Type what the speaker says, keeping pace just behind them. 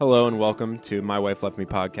Hello and welcome to My Wife Left Me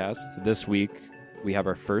podcast. This week we have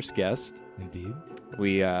our first guest. Indeed.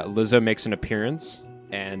 Lizzo makes an appearance,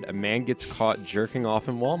 and a man gets caught jerking off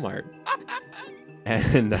in Walmart.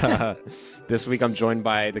 And this week I'm joined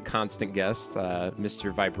by the constant guest,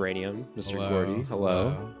 Mr. Vibranium, Mr. Hello. Gordy.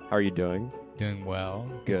 Hello. How are you doing? Doing well.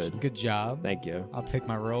 Good. Good job. Thank you. I'll take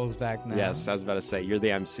my roles back now. Yes, I was about to say you're the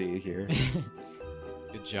MC here.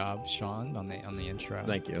 Good job, Sean, on the intro.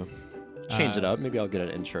 Thank you. Change it up. Maybe I'll get an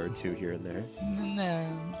intro or two here and there.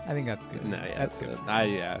 No, I think that's good. No, yeah, that's good. good. I'm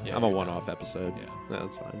a you're one-off episode. Yeah. No,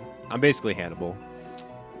 that's fine. I'm basically Hannibal.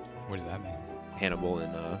 What does that mean? Hannibal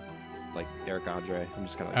and like Eric Andre. I'm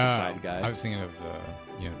just kind of like the side guy. I was thinking of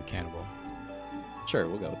the cannibal. Sure,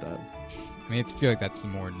 we'll go with that. I mean, I feel like that's the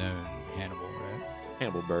more known Hannibal, right?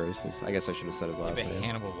 Hannibal Buress. I guess I should have said his last But name.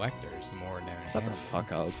 Hannibal Lecter is the more known. Shut the Hannibal.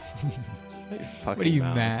 fuck up. What are you,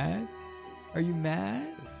 mad? Are you mad?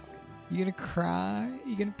 You gonna cry?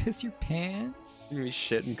 You gonna piss your pants? You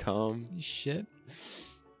shit and cum. You shit.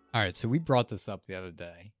 All right, so we brought this up the other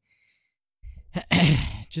day.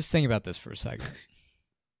 Just think about this for a second.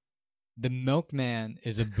 The milkman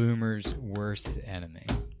is a boomer's worst enemy.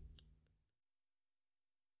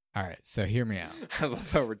 All right, so hear me out. I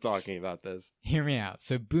love how we're talking about this. Hear me out.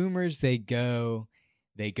 So boomers, they go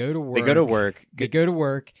to work. They go to work. They go to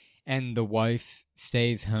work, and the wife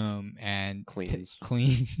stays home and Cleans.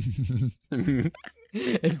 and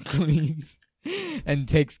cleans and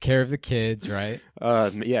takes care of the kids, right?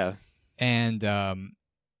 Yeah. And the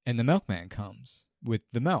milkman comes with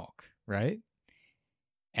the milk, right?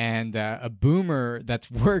 And a boomer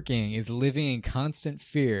that's working is living in constant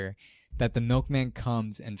fear that the milkman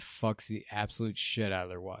comes and fucks the absolute shit out of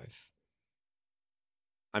their wife.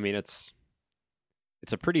 I mean, it's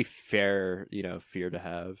a pretty fair, fear to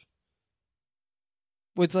have.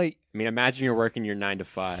 Well, it's like, I mean, imagine you're working your 9 to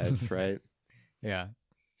 5, right? yeah.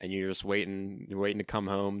 And you're just waiting. You're waiting to come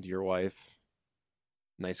home to your wife.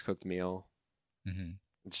 Nice cooked meal. Mm-hmm.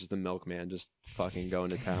 It's just the milkman just fucking going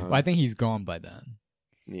to town. Well, I think he's gone by then.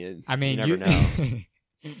 Yeah, I mean, you never know.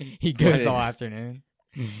 He goes all afternoon.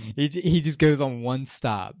 He just goes on one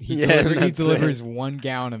stop. He delivers 1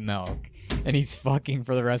 gallon of milk, and he's fucking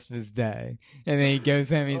for the rest of his day. And then he goes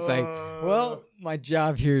home. And he's like, "Well, my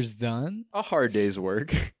job here's done." A hard day's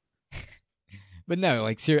work. But no,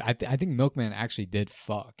 like seriously, I think Milkman actually did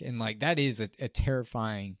fuck, and like that is a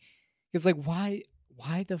terrifying. Because like, why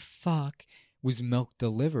the fuck was milk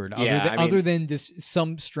delivered other than this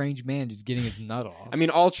some strange man just getting his nut off? I mean,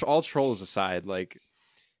 all trolls aside, like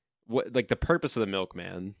the purpose of the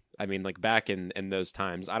milkman. I mean, like back in those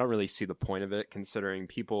times, I don't really see the point of it, considering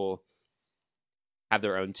people have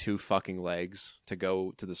their own 2 fucking legs to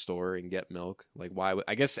go to the store and get milk. Like, why?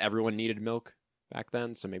 I guess everyone needed milk back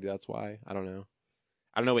then, so maybe that's why. I don't know.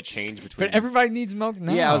 I don't know what changed between. But everybody needs milk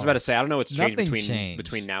now. Yeah, I was about to say I don't know what's changed Nothing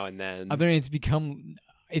between now and then. Other than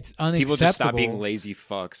it's unacceptable. People just stop being lazy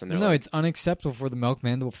fucks, and they're like, it's unacceptable for the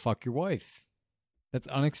milkman to fuck your wife. That's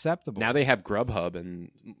unacceptable. now they have Grubhub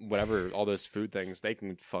and whatever, all those food things. They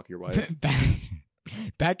can fuck your wife.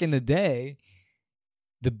 Back in the day,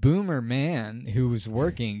 the boomer man who was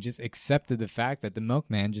working just accepted the fact that the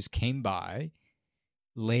milkman just came by,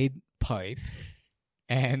 laid pipe,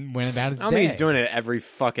 and went about his day. I don't think he's doing it at every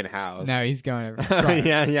fucking house. No, he's going every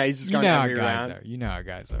yeah, he's just going every round. You know how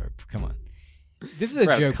guys are. Come on. This is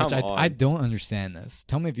a joke, which I don't understand this.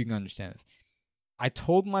 Tell me if you can understand this. I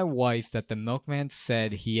told my wife that the milkman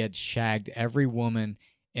said he had shagged every woman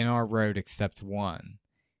in our road except one.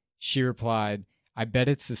 She replied, "I bet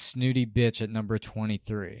it's the snooty bitch at number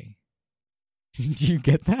 23. Do you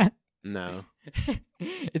get that? No.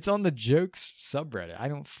 It's on the jokes subreddit. I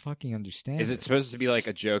don't fucking understand. Is it supposed to be like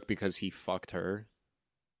a joke because he fucked her?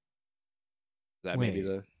 That maybe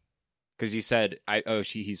Wait. because you said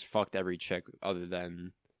he's fucked every chick other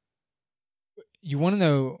than. You want to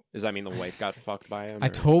know? Does that mean the wife got fucked by him? I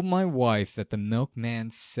told my wife that the milkman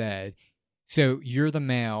said, so you're the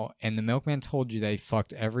male, and the milkman told you they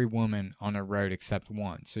fucked every woman on a road except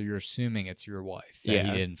one. So you're assuming it's your wife that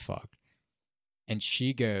he didn't fuck. And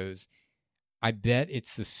she goes, "I bet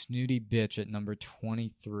it's the snooty bitch at number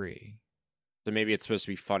 23. So maybe it's supposed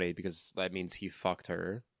to be funny because that means he fucked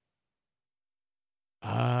her.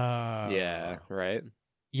 Yeah, right?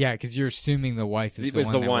 Yeah, because you're assuming the wife is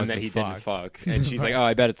the one that he didn't fuck. And she's like, "Oh,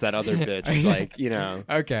 I bet it's that other bitch." Like,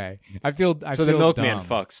 Okay. I feel so the milkman dumb.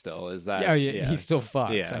 fucks still. Is that? Oh, yeah, he still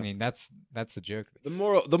fucks. Yeah. I mean, that's the joke. The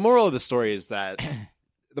moral of the story is that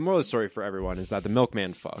the moral of the story for everyone is that the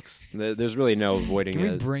milkman fucks. There's really no avoiding Can we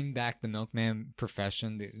it. bring back the milkman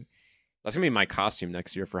profession? That's gonna be my costume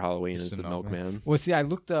next year for Halloween. Is the milkman? Well, see, I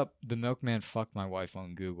looked up the milkman fucked my wife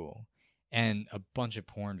on Google, and a bunch of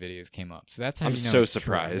porn videos came up. So that's how I'm you know so it's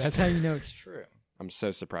surprised. True. That's how you know it's true. I'm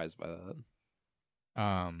so surprised by that.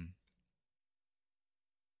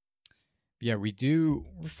 Yeah, we're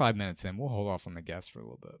 5 minutes in. We'll hold off on the guests for a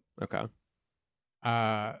little bit. Okay.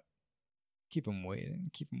 Keep them waiting.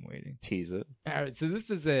 Tease it. All right, so this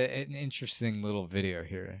is an interesting little video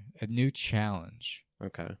here. A new challenge.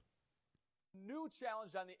 Okay. New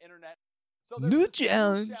challenge on the internet. So New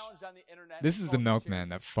challenge on the internet. This is the milkman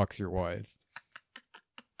that fucks your wife.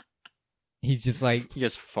 He's just like... He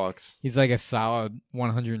just fucks. He's like a solid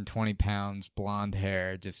 120 pounds, blonde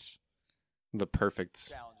hair, just... The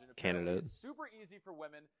perfect candidate. It's super easy for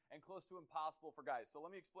women and close to impossible for guys. So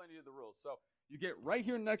let me explain to you the rules. So you get right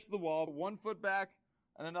here next to the wall, 1 foot back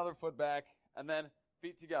and another foot back, and then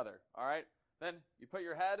feet together. All right? Then you put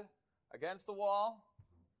your head against the wall,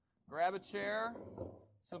 grab a chair.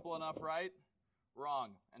 Simple enough, right?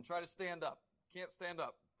 Wrong. And try to stand up. Can't stand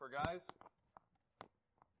up. For guys.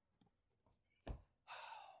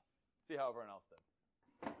 See how everyone else did.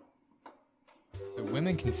 The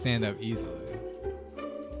women can stand up easily.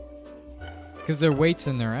 Because their weight's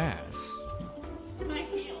in their ass. My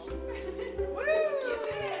heels.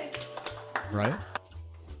 Right?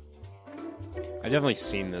 I've definitely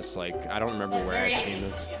seen this. Like, I don't remember where I've seen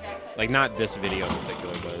this. Like, not this video in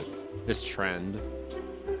particular, but this trend.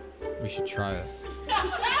 We should try it. Are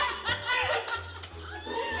you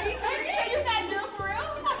serious? Can you not do it for real?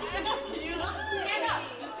 Can you stand up?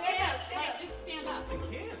 Just stand up. Stand up. Just stand up. I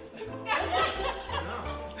can't.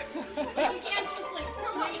 No. You can't just like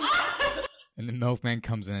straighten up. And the milkman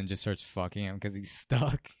comes in and just starts fucking him because he's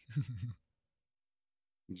stuck.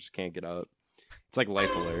 You just can't get out. It's like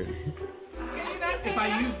Life Alert. If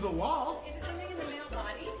I use the wall, Is it something in the male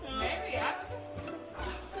body? maybe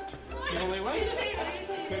it's the only way.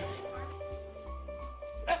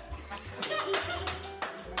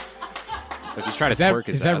 Like he's trying to twerk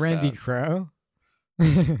his Is that ass Randy out. Crow?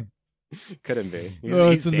 Couldn't be. He's, Oh,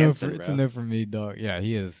 he's it's dancing, it's a no for me, dog. Yeah,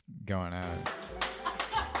 he is going at it.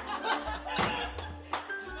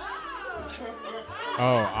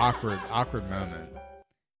 Oh, awkward moment.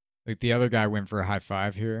 Like the other guy went for a high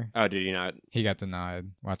five here. Oh, did he not? He got denied.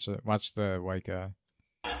 Watch the white guy.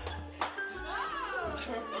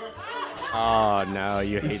 Oh no,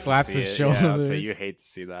 you hate slaps to see his it. shoulder. Yeah, so you hate to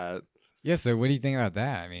see that. Yeah. So what do you think about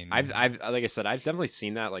that? I mean, I've like I said, I've definitely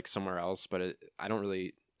seen that like somewhere else, but I don't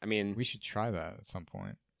really. I mean, we should try that at some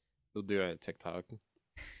point. we'll do it at TikTok.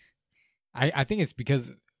 I think it's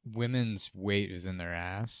because women's weight is in their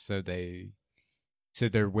ass, so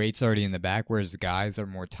their weight's already in the back, whereas the guys are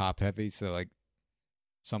more top heavy. So like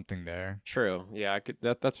something there. True. Yeah, I could.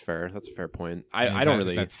 That's fair. That's a fair point. I I don't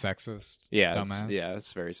really. Is that sexist? Yeah, dumbass.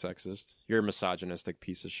 it's very sexist. You're a misogynistic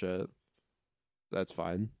piece of shit. That's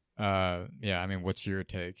fine. Yeah. I mean, what's your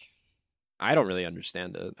take? I don't really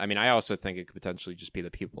understand it. I mean, I also think it could potentially just be the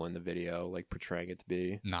people in the video like portraying it to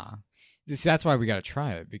be. Nah. That's why we got to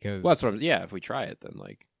try it because. Well, that's what. Yeah, if we try it, then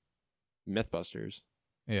like MythBusters.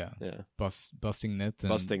 Yeah. Yeah. Busting myths and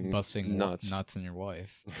busting nuts in your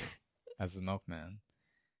wife as the milkman.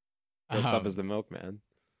 First up is the milkman.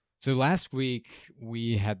 So last week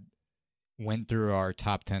we went through our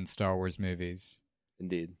top 10 Star Wars movies.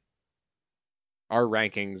 Indeed. Our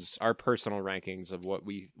rankings, our personal rankings of what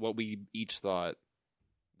we each thought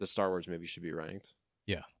the Star Wars movie should be ranked.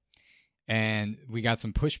 Yeah. And we got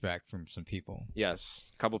some pushback from some people.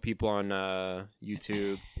 Yes. A couple people on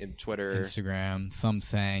YouTube and Twitter. Instagram. Some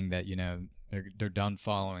saying that, they're done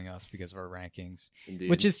following us because of our rankings. Indeed.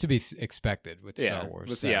 Which is to be expected with Star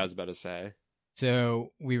Wars. So. Yeah, I was about to say.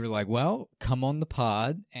 So we were like, well, come on the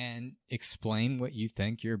pod and explain what you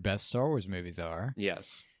think your best Star Wars movies are.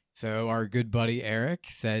 Yes. So our good buddy Eric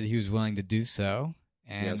said he was willing to do so.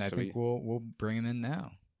 And yes, I think we'll bring him in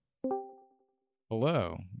now.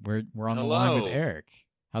 Hello. We're on the Hello. line with Eric.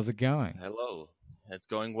 How's it going? Hello. It's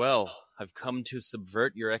going well. I've come to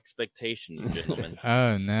subvert your expectations, gentlemen.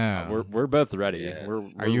 Oh no. We're both ready. Yes. We're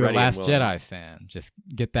Are you a ready and Last willing. Jedi fan? Just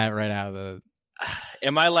get that right out of the.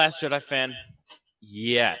 Am I Last Jedi fan?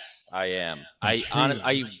 Yes, I am. I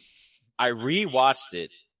rewatched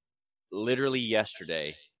it literally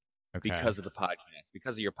yesterday because of the podcast,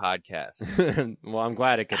 because of your podcast. Well, I'm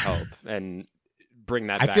glad it could help and bring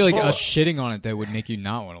that I back. feel like Well- us shitting on it though would make you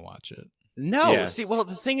not want to watch it. No, Yeah. see, well,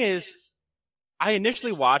 the thing is, I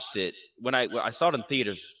initially watched it when I saw it in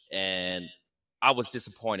theaters, and I was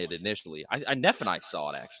disappointed initially. Neff and I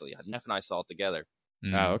saw it actually. Neff and I saw it together,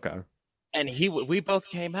 Mm. Oh, okay. and we both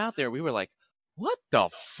came out there. We were like, "What the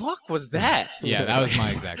fuck was that?" Yeah, that was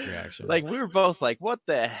my exact reaction. Like we were both like, "What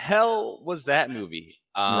the hell was that movie?"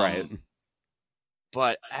 Right.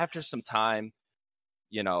 But after some time,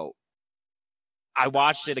 I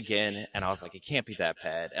watched it again, and I was like, it can't be that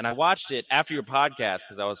bad. And I watched it after your podcast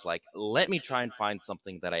because I was like, let me try and find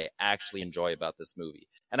something that I actually enjoy about this movie.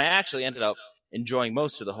 And I actually ended up enjoying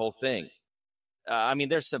most of the whole thing. I mean,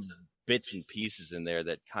 there's some bits and pieces in there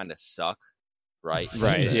that kind of suck, right?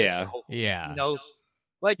 Right, The yeah. whole Yeah. casinos,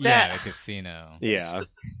 like Yeah, that. the casino. Yeah.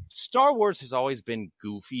 Star Wars has always been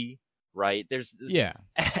goofy, right? There's Yeah.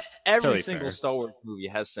 every Totally single fair. Star Wars movie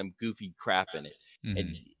has some goofy crap in it. Mhm.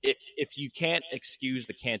 And if you can't excuse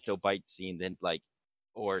the Canto Bite scene, then like,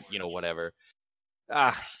 or whatever.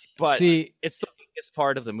 But See, it's the biggest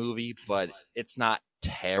part of the movie, but it's not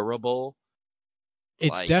terrible.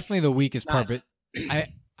 it's like, definitely the weakest it's part, not- but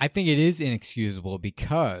I think it is inexcusable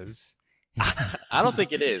because I don't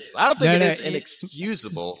think it is. I don't think No, it no, is it-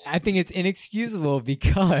 inexcusable. I think it's inexcusable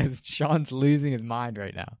because Sean's losing his mind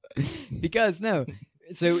right now. Because no,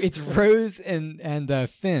 so it's Rose and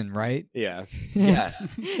Finn, right? Yeah.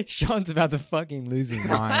 Yes. Sean's about to fucking lose his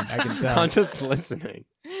mind. I can tell. I'm just listening.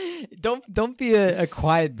 Don't be a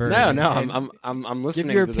quiet bird. No, and- I'm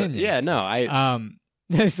listening your to opinion. Yeah, no, I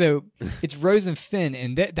So it's Rose and Finn,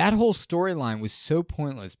 and that whole storyline was so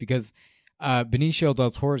pointless because Benicio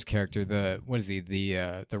del Toro's character, the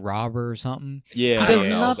robber or something, yeah. he does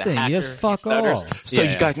yeah. nothing. The He just hacker, fuck he stutters. all. So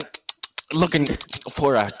Yeah. you guys looking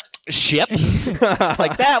for a ship? It's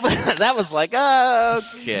like that. That was like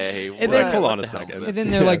okay. And then- hold what on a the hell is second. And this?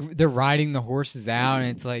 then they're riding the horses out,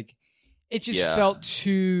 and it's like it just Yeah. felt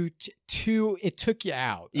too. It took you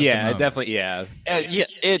out. at the Yeah, it moment. definitely. Yeah, Yeah,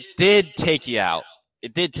 it did take you out.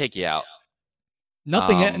 It did take you out.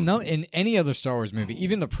 Nothing. No, in any other Star Wars movie,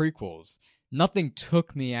 even the prequels, nothing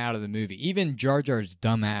took me out of the movie. Even Jar Jar's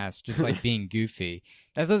dumbass, just like being goofy,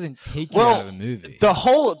 that doesn't take you Well, out of the movie. The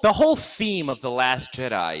whole theme of The Last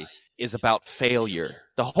Jedi is about failure.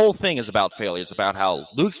 The whole thing is about failure. It's about how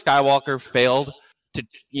Luke Skywalker failed to,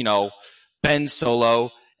 Ben Solo.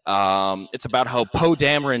 It's about how Poe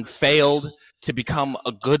Dameron failed to become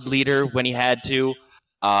a good leader when he had to.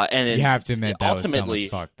 And you have to admit that ultimately,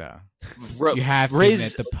 was dumb as fuck, though. You have to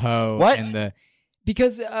raise- admit the Poe What? and the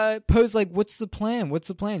because Poe's like, "What's the plan? What's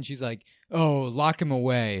the plan?" She's like, "Oh, lock him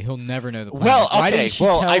away. He'll never know the plan." Well, Like, why okay. didn't she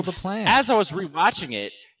well, tell the plan? as I was rewatching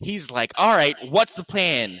it, he's like, "All right, what's the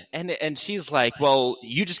plan?" And she's like, "Well,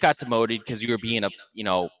 you just got demoted because you were being a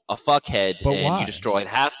fuckhead But and why? you destroyed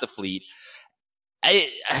half the fleet."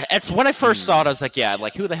 When I first saw it, I was like, "Yeah,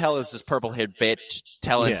 like who the hell is this purple-haired bitch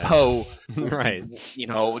telling Yeah. Poe, right.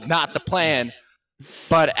 not the plan?"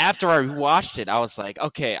 But after I watched it, I was like,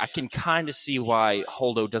 okay, I can kind of see why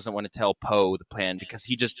Holdo doesn't want to tell Poe the plan because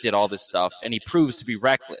he just did all this stuff and he proves to be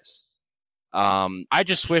reckless. I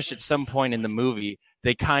just wish at some point in the movie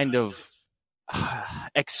they kind of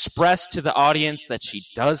expressed to the audience that she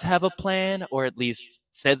does have a plan, or at least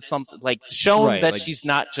said something, like shown Right, that like- she's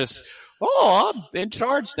not just, oh, I'm in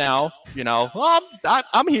charge now,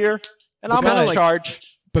 I'm here and I'm kinda in like- charge.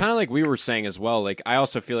 Kind of like we were saying as well. Like, I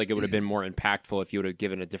also feel like it would have been more impactful if you would have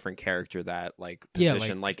given a different character that Yeah,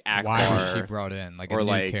 position, like why was she Akbar. brought in like or a new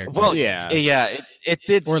like- character? Well, Yeah. it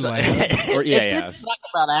did. Or suck. Leia. Or- yeah, it yeah. did suck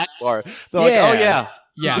about Akbar. They're like, Yeah. oh yeah,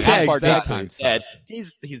 yeah, Akbar that exactly. time dead.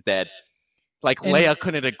 He's dead. Like And- Leia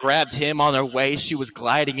couldn't have grabbed him on their way. She was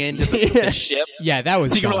gliding into the ship. Yeah, that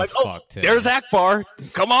was So you dumb were like, as oh, fuck too. there's Akbar.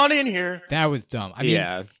 Come on in here. That was dumb. I mean,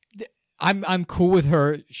 yeah, I'm cool with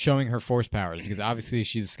her showing her force powers because obviously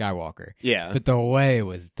she's a Skywalker. yeah. But the way it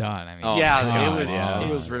was done, I mean, Oh, yeah, God,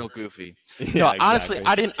 it was real goofy. Yeah, No, honestly,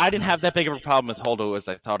 exactly. I didn't have that big of a problem with Holdo as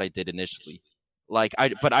I thought I did initially.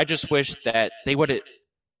 But I just wish that they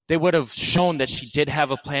would have shown that she did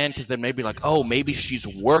have a plan, because then maybe like, oh, maybe she's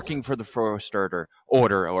working for the First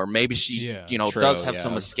Order, or maybe she, Yeah. True, does have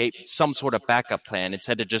yeah. some sort of backup plan,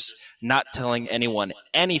 instead of just not telling anyone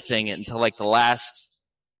anything until like the last,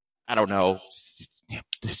 I don't know,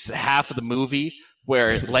 half of the movie,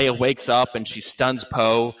 where Leia wakes up and she stuns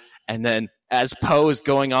Poe, and then as Poe is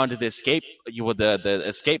going on to the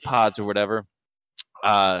escape pods or whatever,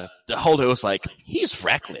 the Holdo was like, he's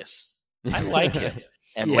reckless. I like him.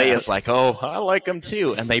 And Yeah. Leia's like, oh, I like him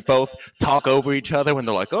too. And they both talk over each other when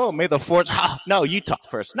they're like, oh, may the Force. No, you talk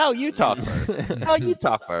first. No, you talk first. No, you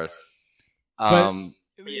talk first.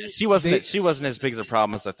 Yeah, she wasn't as big as a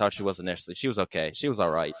problem as I thought she was initially. She was okay. She was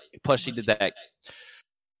all right. Plus, she did that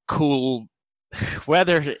cool.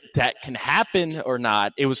 Whether that can happen or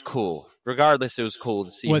not, it was cool. Regardless, it was cool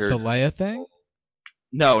to see what her. the Leia thing?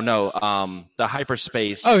 No, the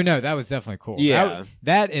hyperspace. Oh no, that was definitely cool. Yeah.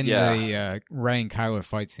 that and Yeah. the Rey and Kylo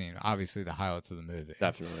fight scene, obviously the highlights of the movie.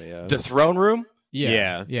 Definitely, yeah. The throne room.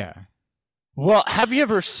 Yeah, Yeah. Well, have you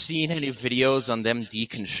ever seen any videos on them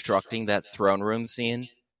deconstructing that throne room scene?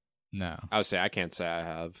 No. I would say I can't say I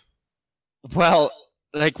have. Well,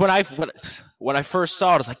 like when I first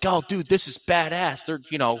saw it, I was like, "Oh, dude, this is badass." They're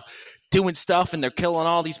doing stuff and they're killing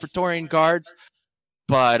all these Praetorian guards.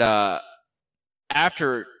 But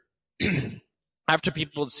after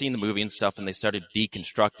people had seen the movie and stuff, and they started to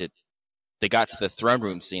deconstruct it, they got to the throne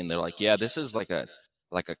room scene. They're like, "Yeah, this is like a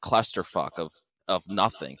clusterfuck of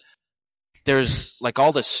nothing." There's like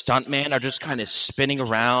all the stuntmen are just kind of spinning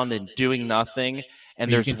around and doing nothing,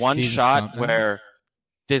 and there's one shot where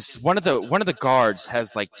this one of the guards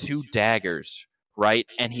has like 2 daggers, right?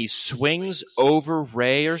 And he swings over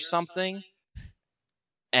Rey or something,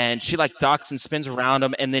 and she like ducks and spins around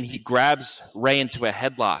him, and then he grabs Rey into a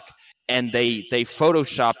headlock, and they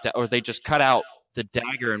photoshopped or they just cut out the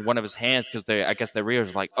dagger in one of his hands because I guess the readers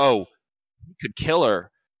were like, "Oh, we could kill her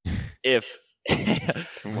if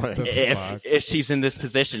if she's in this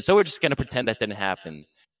position." So we're just gonna pretend that didn't happen.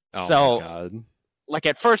 Oh so my God. Like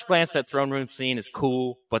at first glance, that throne room scene is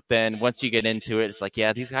cool, but then once you get into it, it's like,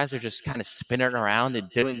 yeah, these guys are just kind of spinning around and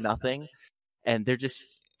doing nothing, and they're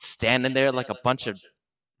just standing there like a bunch of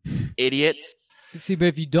idiots. See, but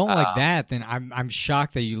if you don't like that, then I'm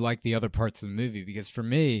shocked that you like the other parts of the movie, because for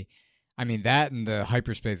me, I mean, that and the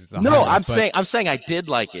hyperspace is I'm saying I did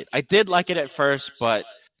like it. I did like it at first, but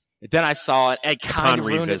then I saw it and it kind of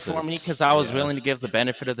ruined it for me because I was willing to give the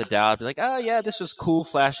benefit of the doubt. Be like, oh yeah, this was cool.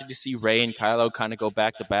 Flash, did you see Rey and Kylo kind of go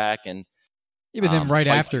back to back? And yeah, but then right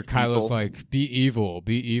after, Kylo's like, be evil,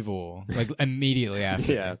 like immediately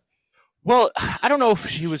after. Yeah. Well, I don't know if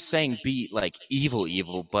she was saying be like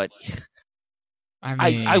evil, but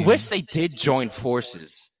I mean, I wish they did join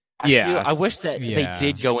forces. I wish that they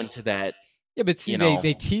did go into that. Yeah, but see,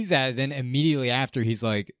 they tease that, then immediately after, he's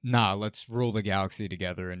like, nah, let's rule the galaxy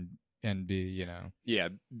together and be, Yeah,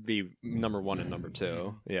 be number 1 and number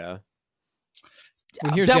 2. Yeah.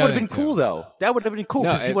 Well, that would have been cool, though. That would have been cool.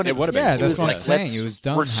 No, it would have been. Yeah, cool. that's what I'm saying. It was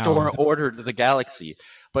done restore order to the galaxy.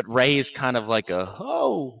 But Rey is kind of like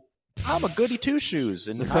I'm a goody two-shoes,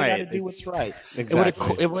 and I got to do what's right.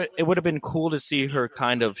 Exactly. It would have been cool to see her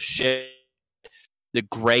kind of shift the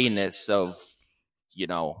grayness of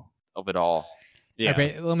it all. Yeah.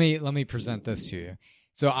 Okay, let me present this to you.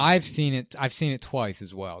 So I've seen it twice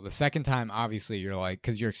as well. The second time, obviously, you're like,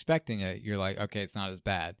 because you're expecting it, you're like, okay, it's not as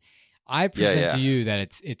bad. I present to you that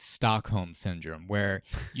it's Stockholm syndrome, where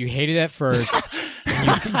you hate it at first, and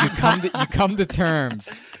you come to terms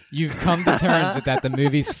with that the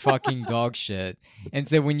movie's fucking dog shit, and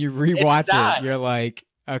so when you rewatch it, you're like,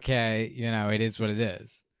 okay, it is what it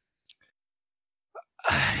is.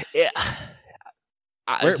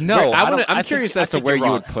 I'm curious as to where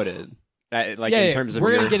you would put it. In terms of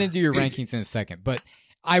we're gonna get into your rankings in a second, but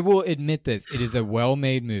I will admit this: it is a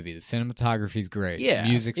well-made movie. The cinematography is great. Yeah,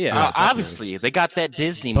 music's great. Obviously, they got that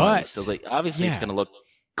Disney money, so it's gonna look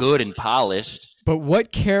good and polished. But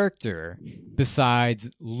what character besides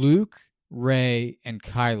Luke, Rey, and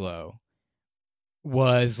Kylo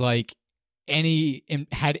was like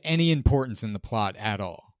had any importance in the plot at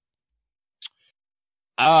all?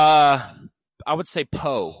 I would say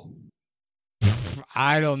Poe.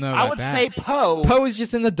 I don't know. I would say Poe. Poe is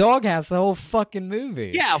just in the doghouse the whole fucking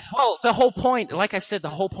movie. Yeah, well, the whole point, like I said, the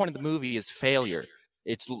whole point of the movie is failure.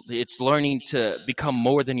 It's learning to become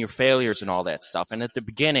more than your failures and all that stuff. And at the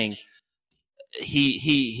beginning,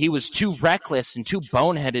 he was too reckless and too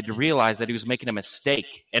boneheaded to realize that he was making a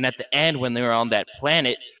mistake. And at the end, when they were on that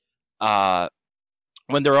planet,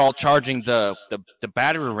 when they're all charging the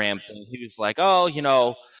battery ram thing, he was like,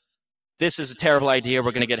 "Oh, this is a terrible idea.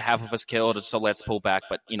 We're going to get half of us killed, so let's pull back."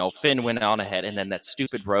 But, Finn went on ahead, and then that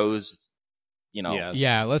stupid Rose, Yes.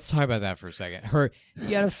 Yeah, let's talk about that for a second. You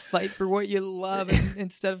got to fight for what you love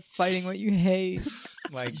instead of fighting what you hate.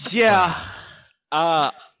 Yeah.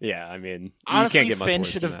 I mean, honestly, you can't get much Finn worse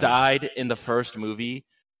should than have that. died in the first movie.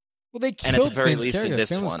 Well, they killed and at the very Finn's least character. in this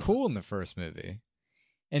Finn was one. cool in the first movie.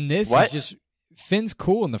 And this What? is just... Finn's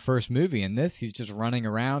cool in the first movie, and this he's just running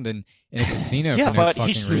around in a casino. Yeah, for no but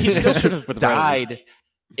fucking he reason. still should have died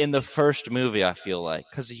in the first movie, I feel like,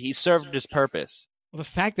 because he served his purpose. Well, the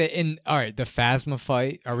fact that the Phasma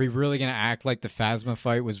fight, are we really going to act like the Phasma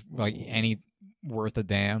fight was like any worth a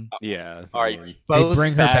damn? Yeah. All right. They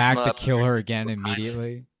bring her back to kill her again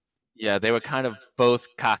immediately. Yeah, they were kind of both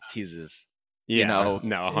cock teases. Yeah. No,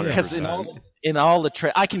 100%. Because in all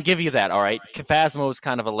the I can give you that, all right? Phasma was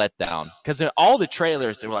kind of a letdown. Because in all the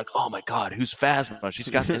trailers, they were like, oh my God, who's Phasma? She's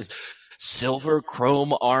got this silver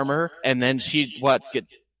chrome armor. And then she,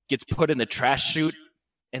 gets put in the trash chute.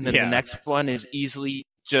 And then the next one is easily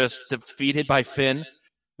just defeated by Finn.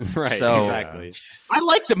 Right, so, exactly. I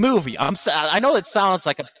like the movie. I know it sounds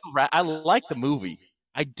like I like the movie.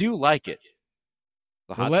 I do like it.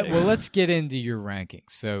 let's get into your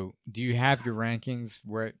rankings. So, do you have your rankings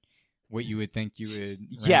where what you would think you would?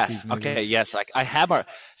 Yes. Okay. Yes. I have our.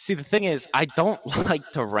 See, the thing is, I don't like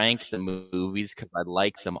to rank the movies because I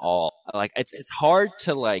like them all. Like it's hard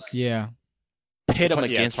to pit them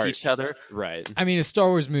against each other. Right. I mean, a Star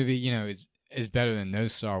Wars movie, is better than no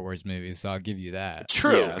Star Wars movies, so I'll give you that.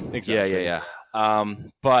 True. Yeah, exactly. Yeah.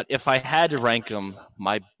 But if I had to rank them,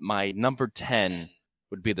 my number 10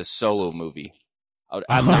 would be the Solo movie.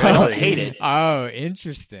 I don't hate it. Oh,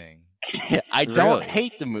 interesting. I don't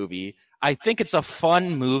hate the movie. I think it's a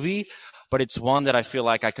fun movie, but it's one that I feel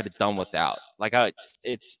like I could have done without. Like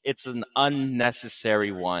it's an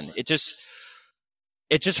unnecessary one. It just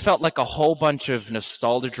felt like a whole bunch of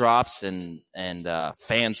nostalgia drops and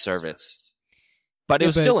fan service. But it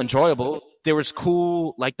was still enjoyable. There was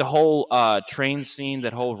cool, like the whole train scene,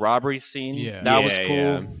 that whole robbery scene. That was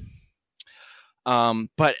cool. Yeah.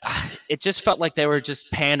 But it just felt like they were just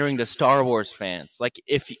pandering to Star Wars fans. Like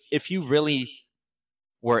if you really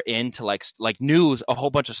were into like knew a whole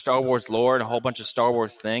bunch of Star Wars lore and a whole bunch of Star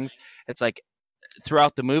Wars things, it's like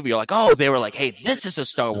throughout the movie you're like, oh, they were like, hey, this is a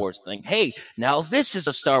Star Wars thing. Hey, now this is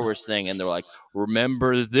a Star Wars thing, and they're like,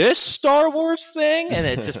 remember this Star Wars thing? And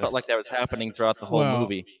it just felt like that was happening throughout the whole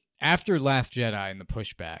movie. After Last Jedi and the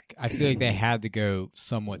pushback, I feel like they had to go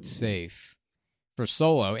somewhat safe for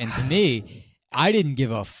Solo, and to me, I didn't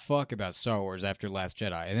give a fuck about Star Wars after Last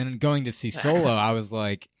Jedi. And then going to see Solo, I was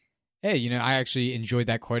like, hey, I actually enjoyed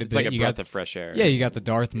that quite a bit. It's like a breath of fresh air. Yeah, you got the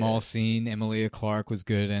Darth Maul scene. Emilia Clarke was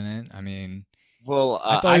good in it. I mean, well,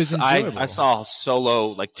 I saw Solo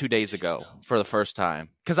like 2 days ago for the first time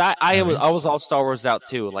because I was all Star Wars out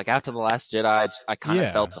too. Like after the Last Jedi, I kind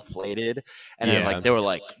of felt deflated, and then like they were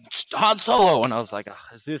like Han Solo, and I was like,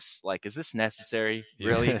 oh, is this necessary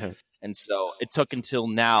really? And so it took until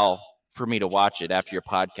now for me to watch it after your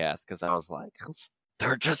podcast because I was like,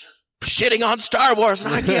 they're just shitting on Star Wars,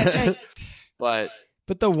 and I can't take.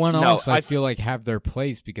 But the one-offs, I feel like, have their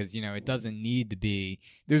place because, it doesn't need to be...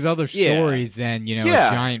 There's other stories than, a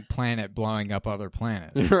giant planet blowing up other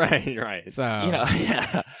planets. Right. So...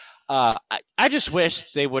 I just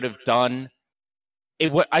wish they would have done...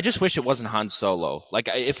 I just wish it wasn't Han Solo. Like,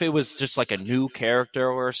 if it was just like a new character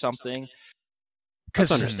or something.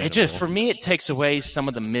 Because it just, for me, it takes away some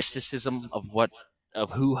of the mysticism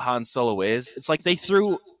of who Han Solo is. It's like they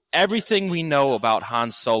threw everything we know about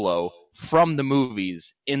Han Solo from the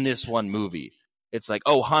movies in this one movie. It's like,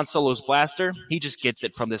 oh, Han Solo's blaster, he just gets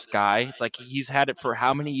it from this guy. It's like he's had it for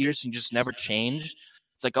how many years and just never changed.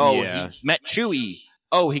 It's like, oh, he met Chewie.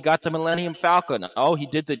 Oh, he got the Millennium Falcon. Oh, he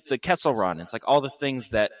did the Kessel Run. It's like all the things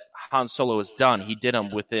that Han Solo has done, he did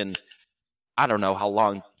them within, I don't know how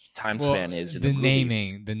long time span is in the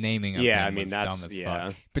naming of him was that's dumb as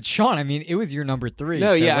fuck. But Sean, it was your number 3.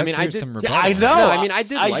 No, so I did some I know. No, I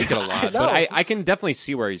did like it a lot, but I can definitely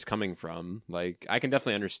see where he's coming from. Like I can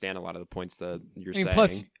definitely understand a lot of the points that you're saying.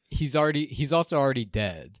 Plus he's also already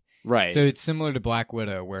dead. Right. So it's similar to Black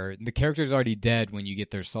Widow where the character's already dead when you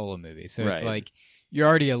get their Solo movie. So it's like you're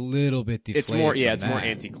already a little bit deflated. It's more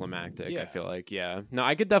anticlimactic, I feel like. Yeah. No,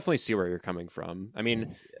 I could definitely see where you're coming from. I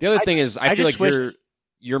mean, the other thing is I feel like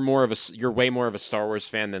you're way more of a Star Wars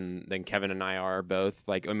fan than Kevin and I are both.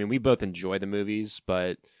 Like, we both enjoy the movies,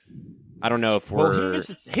 but I don't know if we're... Well,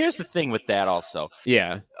 here's the thing with that also.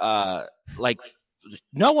 Yeah.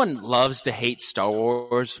 No one loves to hate Star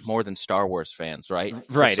Wars more than Star Wars fans, right?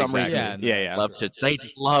 Right, For some exactly. reason, they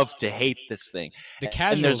love to hate this thing. The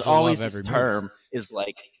casuals and there's always this term is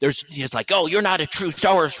like, there's like, oh, you're not a true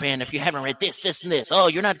Star Wars fan if you haven't read this, this, and this. Oh,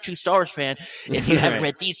 you're not a true Star Wars fan if you haven't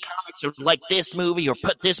read these comics or like this movie or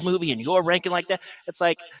put this movie in your ranking like that. It's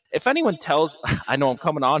like, if anyone tells, I know I'm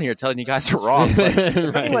coming on here telling you guys are wrong, but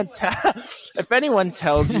if anyone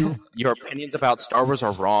tells you your opinions about Star Wars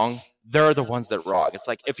are wrong, they're the ones that are wrong. It's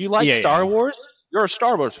like, if you like Star Wars, you're a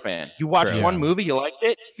Star Wars fan. You watched one movie, you liked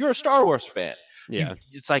it, you're a Star Wars fan. Yeah.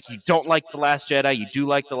 It's like you don't like The Last Jedi, you do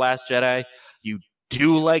like The Last Jedi, you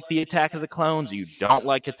do like the Attack of the Clones, you don't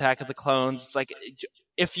like Attack of the Clones. It's like,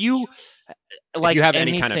 if you like have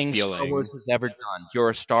anything any kind of Star Wars has ever done, you're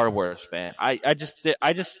a Star Wars fan. I just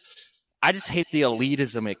hate the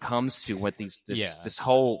elitism it comes to with this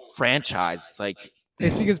whole franchise. It's like,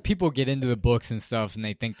 it's because people get into the books and stuff and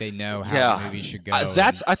they think they know how the movie should go.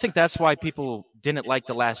 I think that's why people didn't like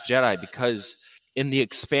The Last Jedi, because in the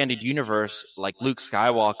expanded universe, like Luke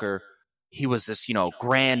Skywalker, he was this,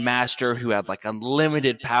 grand master who had like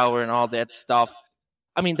unlimited power and all that stuff.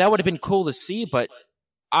 That would have been cool to see, but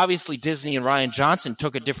obviously Disney and Rian Johnson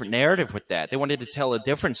took a different narrative with that. They wanted to tell a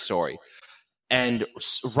different story. And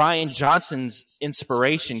Rian Johnson's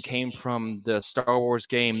inspiration came from the Star Wars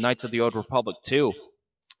game Knights of the Old Republic 2.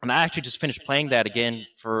 And I actually just finished playing that again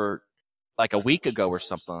for like a week ago or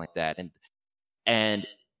something like that. And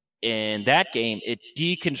in that game, it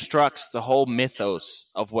deconstructs the whole mythos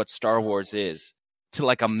of what Star Wars is to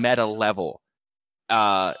like a meta level.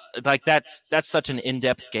 Like that's such an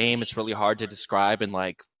in-depth game. It's really hard to describe in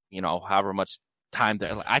like, however much time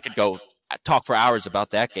there. Like, I could go talk for hours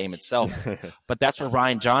about that game itself. But that's where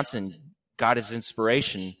Rian Johnson got his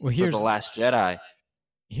inspiration for The Last Jedi.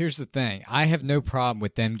 Here's the thing. I have no problem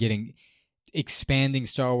with them expanding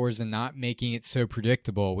Star Wars and not making it so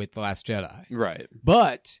predictable with The Last Jedi. Right.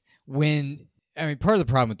 But part of the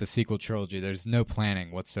problem with the sequel trilogy, there's no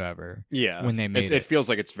planning whatsoever. Yeah. When they made it. It feels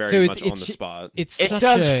like it's very much on the spot. It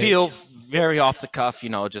does feel very off the cuff,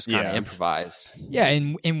 just kind of improvised. Yeah,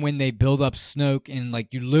 and when they build up Snoke and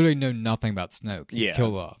like you literally know nothing about Snoke. He's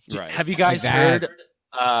killed off. Right. Have you guys heard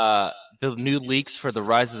the new leaks for The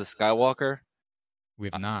Rise of the Skywalker?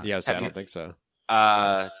 We've not. Yeah, I don't think so.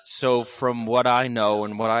 So from what I know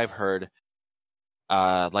and what I've heard,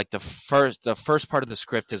 like the first part of the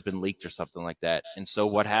script has been leaked or something like that. And so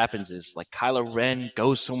what happens is like Kylo Ren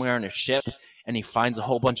goes somewhere on a ship and he finds a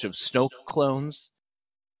whole bunch of Snoke clones.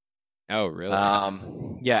 Oh, really?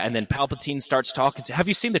 Yeah, and then Palpatine starts talking to. Have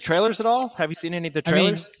you seen the trailers at all? Have you seen any of the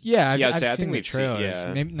trailers? I've seen the trailers.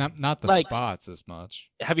 Maybe not the spots as much.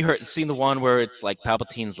 Have you seen the one where it's like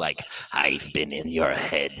Palpatine's like, "I've been in your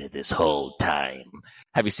head this whole time."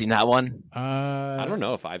 Have you seen that one? I don't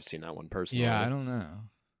know if I've seen that one personally. Yeah, I don't know.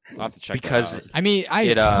 I'll have to check because that out.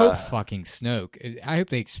 I hope fucking Snoke. I hope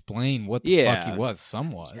they explain what the fuck he was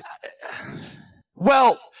somewhat.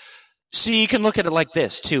 Well. See, you can look at it like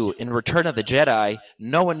this, too. In Return of the Jedi,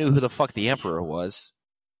 no one knew who the fuck the Emperor was.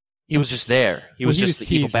 He was just there. He was just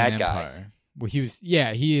the evil bad guy. Well,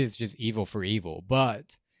 he is just evil for evil,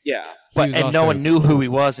 but... Yeah, no one knew who he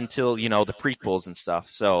was until, the prequels and stuff,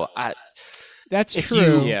 so That's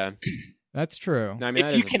true. Yeah. That's true. No, I mean,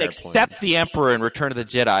 if you can accept the Emperor in Return of the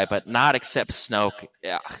Jedi, but not accept Snoke,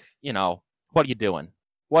 what are you doing?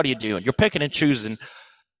 What are you doing? You're picking and choosing...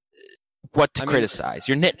 what to criticize.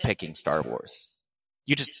 You're nitpicking Star Wars.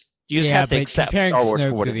 You just have to accept Star Wars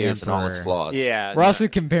for what it is and all its flaws. Yeah, we're also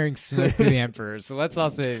comparing Snoke to the Emperor, so let's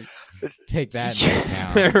also take that into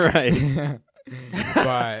account. Right.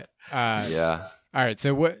 But yeah. All right.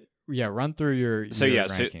 So what? Yeah. Run through your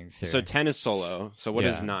rankings here. So 10 is Solo. So what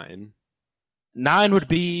is 9? 9 would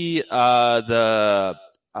be the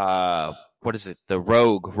what is it? The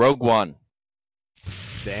Rogue One.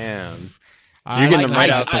 Damn. So you're getting them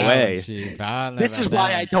right out the way. This is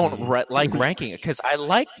why I don't like ranking it, because I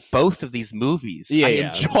liked both of these movies. I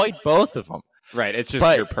enjoyed both of them. Right, it's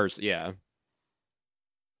just your person. Yeah.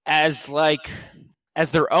 As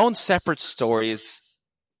their own separate stories,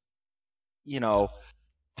 they're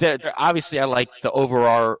obviously I like the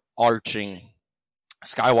overarching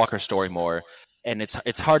Skywalker story more, and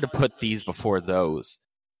it's hard to put these before those.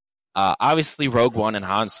 Obviously, Rogue One and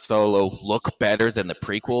Han Solo look better than the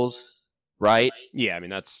prequels. Right? Yeah, I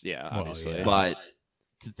mean obviously. But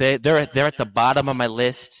they're at the bottom of my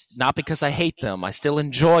list, not because I hate them. I still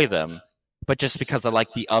enjoy them, but just because I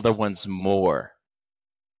like the other ones more.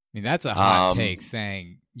 I mean, that's a hot take,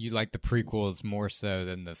 saying you like the prequels more so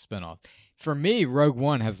than the spinoff. For me, Rogue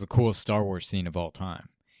One has the coolest Star Wars scene of all time.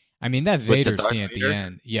 I mean, that Vader scene at the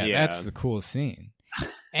end. Yeah, that's the coolest scene.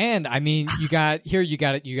 And I mean, you got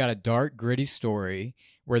a dark, gritty story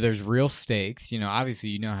where there's real stakes. Obviously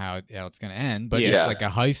you know how it's going to end, but it's like a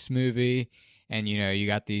heist movie, and you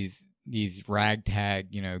got these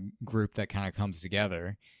ragtag group that kind of comes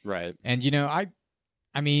together, right? And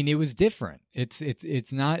I mean, it was different. It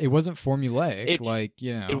wasn't formulaic.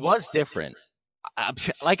 It was different.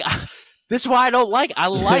 This is why I don't like. I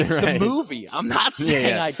like the movie. I'm not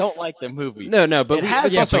saying I don't like the movie. No, but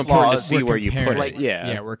it's also important to see where you put it.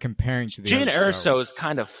 Yeah, we're comparing to the Jyn Erso is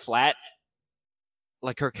kind of flat.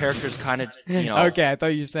 Like her character's kind of, Okay, I thought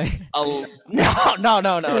you were saying. No.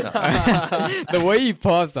 The way you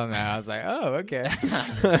paused on that, I was like, oh, okay.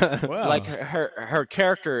 Well. Like her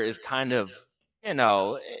character is kind of,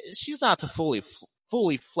 she's not the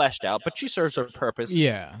fully fleshed out, but she serves her purpose.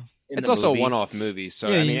 Yeah. It's also a one-off movie, so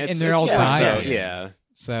I mean, and they're all dying.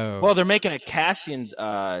 So well, they're making a Cassian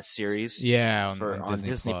series. Yeah, on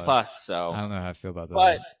Disney Plus. So I don't know how I feel about that.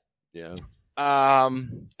 But yeah.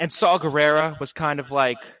 And Saw Gerrera was kind of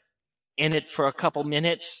like in it for a couple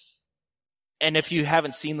minutes. And if you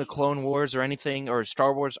haven't seen the Clone Wars or anything, or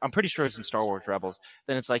Star Wars, I'm pretty sure it's in Star Wars Rebels,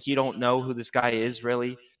 then it's like you don't know who this guy is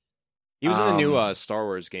really. He was in the new Star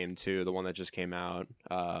Wars game too, the one that just came out.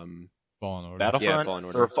 Fallen Order. Battlefront? Yeah, Fallen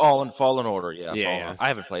Order. Or Fallen Order, yeah. Yeah. I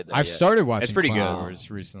haven't played that I've yet. started watching it's pretty Clone good.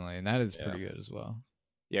 Wars recently, and that is pretty good as well.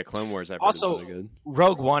 Yeah, Clone Wars episode Also, is really good.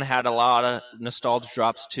 Rogue One had a lot of nostalgia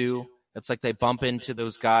drops too. It's like they bump into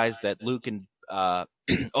those guys that Luke and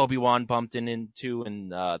Obi-Wan bumped into in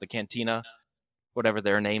the cantina, whatever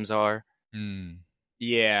their names are.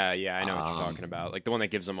 Yeah, I know what you're talking about. Like the one that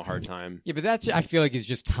gives them a hard time. Yeah, but that's, I feel like, is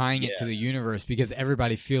just tying it to the universe because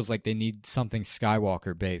everybody feels like they need something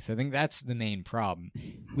Skywalker based. I think that's the main problem.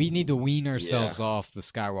 We need to wean ourselves off the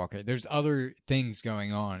Skywalker. There's other things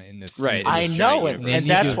going on in this. Right. I know it, and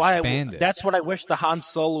that's why it. That's what I wish the Han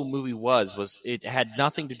Solo movie was it had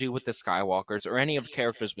nothing to do with the Skywalkers or any of the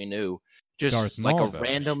characters we knew. Just Darth like Maul, a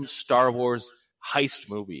random Star Wars heist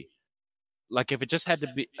movie. Like if it just had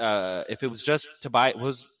to be, if it was just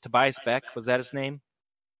Tobias Beck, was that his name?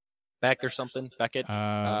 Beck or something? Beckett?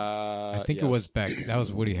 I think it was Beck. That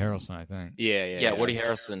was Woody Harrelson, I think. Yeah. Woody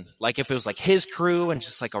Harrelson. Like if it was like his crew and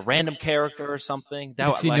just like a random character or something.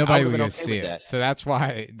 That see, like, nobody would go see it. that. So that's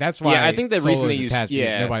why. Yeah, I think the reason they use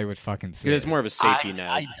nobody would fucking see it. It's more of a safety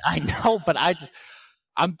net. I know, but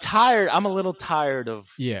I'm tired. I'm a little tired of.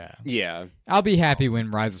 Yeah. I'll be happy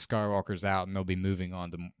when Rise of Skywalker's out and they'll be moving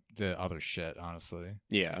on to other shit, honestly.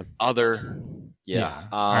 Yeah. All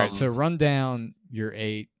right, so run down your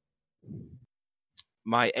 8.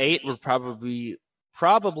 My 8 would probably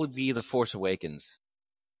be The Force Awakens.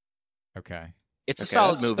 Okay. It's a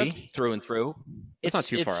solid movie through and through. It's not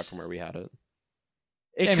too far up from where we had it.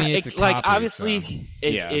 It's like obviously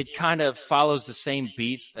it kind of follows the same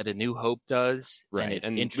beats that A New Hope does, right?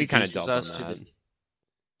 And we kind of dealt us on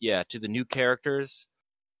that. to the new characters.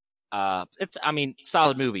 It's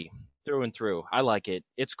solid movie through and through. I like it.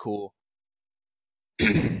 It's cool.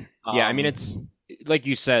 Yeah, I mean, it's like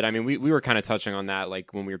you said. I mean, we were kind of touching on that,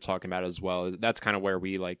 like when we were talking about it as well. That's kind of where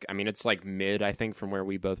we like. I mean, it's like mid, I think, from where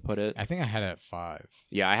we both put it. I think I had it at 5.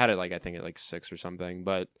 Yeah, I had it like I think at like 6 or something.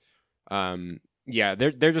 But yeah,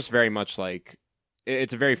 they're just very much like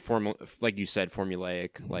it's a very formal, like you said,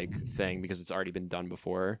 formulaic like thing because it's already been done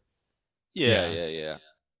before. Yeah.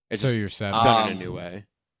 It's so just you're 7 done in a new way.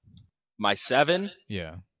 My 7,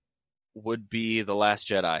 yeah, would be The Last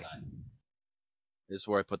Jedi. This is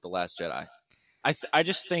where I put The Last Jedi. I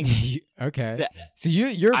just think okay. So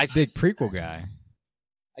you're a big prequel guy.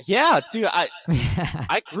 Yeah, dude.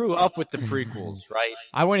 I grew up with the prequels, right?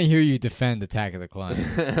 I want to hear you defend Attack of the Clones.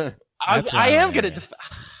 I am gonna.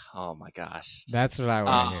 Oh my gosh, that's what I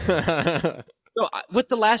want to hear. So with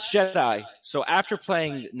The Last Jedi, so after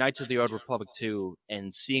playing Knights of the Old Republic 2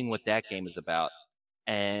 and seeing what that game is about,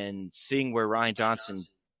 and seeing where Rian Johnson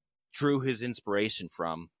drew his inspiration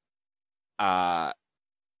from, I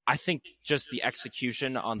think just the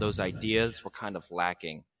execution on those ideas were kind of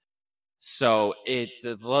lacking. So the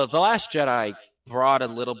Last Jedi brought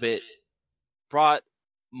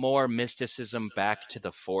more mysticism back to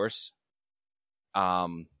the Force,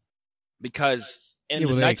 because in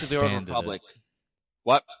the Knights of the Old Republic,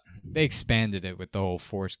 they expanded it with the whole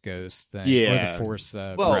Force Ghost thing, or the Force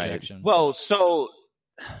projection. Well, so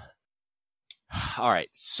all right,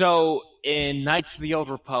 so in Knights of the Old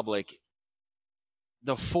Republic,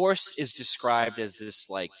 the Force is described as this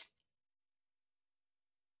like.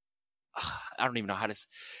 I don't even know how to.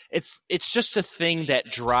 It's just a thing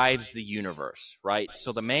that drives the universe, right?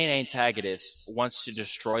 So the main antagonist wants to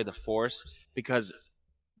destroy the Force because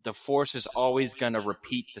the Force is always going to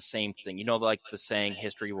repeat the same thing. You know, like the saying,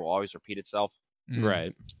 "History will always repeat itself."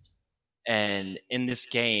 Right. And in this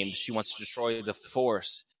game, she wants to destroy the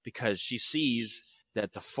Force because she sees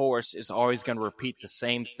that the Force is always going to repeat the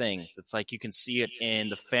same things. It's like you can see it in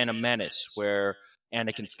The Phantom Menace, where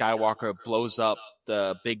Anakin Skywalker blows up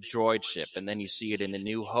the big droid ship, and then you see it in A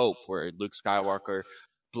New Hope, where Luke Skywalker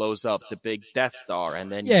blows up the big Death Star,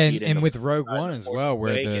 and then you see it in and with Rogue One as well,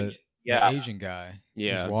 where the Asian guy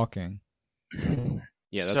is walking. Yeah,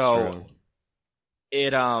 that's so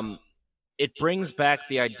true. It brings back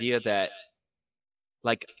the idea that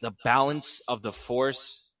like the balance of the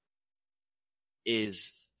Force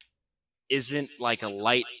isn't like a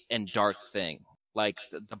light and dark thing. Like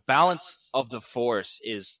the balance of the Force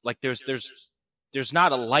is like there's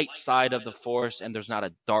not a light side of the Force and there's not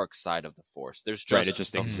a dark side of the Force. There's just it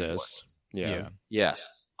just exists. Yeah.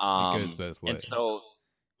 Yes. It goes both ways. And so,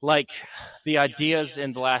 like the ideas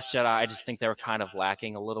in The Last Jedi, I just think they were kind of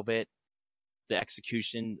lacking a little bit. The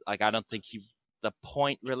execution, like I don't think the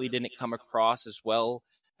point really didn't come across as well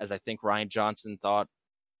as I think Rian Johnson thought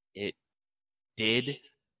it did.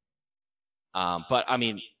 But I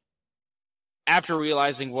mean, after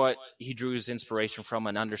realizing what he drew his inspiration from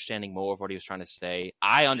and understanding more of what he was trying to say,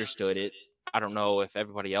 I understood it. I don't know if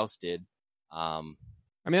everybody else did.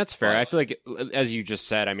 I mean, that's fair. I feel like, as you just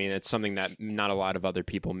said, I mean, it's something that not a lot of other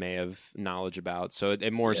people may have knowledge about. So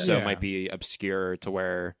it more so might be obscure to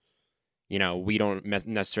where, you know, we don't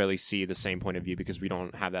necessarily see the same point of view because we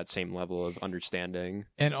don't have that same level of understanding.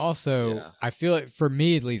 And also, I feel like, for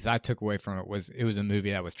me at least, I took away from it was a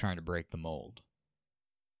movie that was trying to break the mold.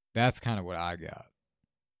 That's kind of what I got.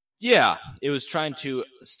 Yeah, it was trying to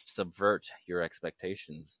subvert your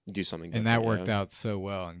expectations. Do something different. And that worked out so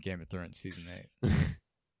well in Game of Thrones Season 8.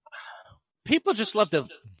 People just love to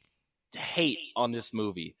hate on this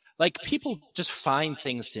movie. Like, people just find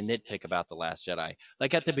things to nitpick about The Last Jedi.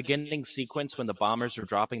 Like, at the beginning sequence when the bombers are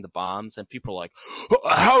dropping the bombs and people are like,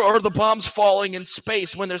 how are the bombs falling in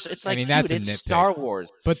space when there's... It's like, I mean, dude, it's Star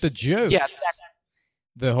Wars. But the jokes... Yeah,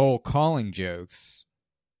 the whole calling jokes...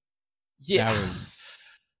 Yeah. That was...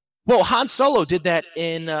 Well, Han Solo did that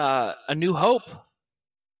in A New Hope.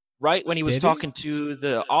 Right? When he was talking to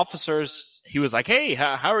the officers, he was like, hey,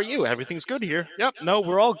 how are you? Everything's good here. Yep, no,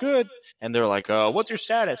 we're all good. And they're like, what's your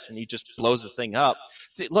status? And he just blows the thing up.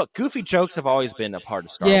 Look, goofy jokes have always been a part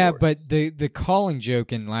of Star Wars. Yeah, but the calling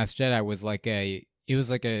joke in Last Jedi was like a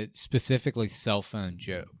specifically cell phone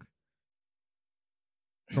joke.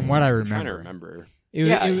 From what I remember. I'm trying to remember.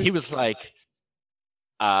 He was like,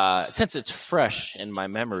 since it's fresh in my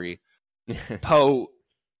memory, Poe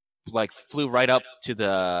like flew right up to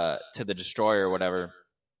the destroyer or whatever,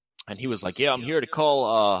 and he was like, yeah, I'm here to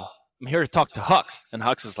talk to Hux. And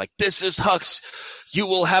Hux is like, this is Hux, you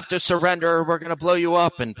will have to surrender, we're gonna blow you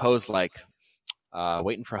up. And Poe's like,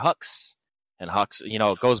 waiting for Hux. And Hux, you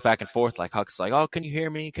know, goes back and forth. Like, Hux is like, oh, can you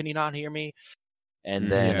hear me, can you not hear me?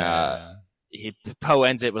 And then Poe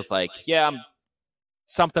ends it with like, yeah,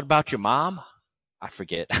 something about your mom. I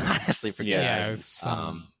forget. I honestly forget. Yeah, it was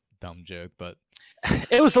some dumb joke, but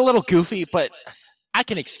it was a little goofy, but I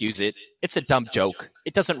can excuse it. It's a dumb joke.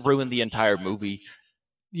 It doesn't ruin the entire movie.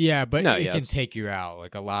 Yeah, but it can take you out,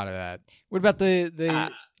 like a lot of that. What about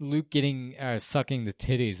the Luke getting sucking the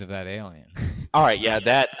titties of that alien? All right,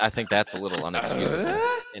 yeah, I think that's a little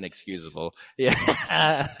inexcusable.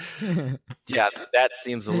 Yeah, yeah, that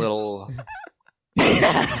seems a little.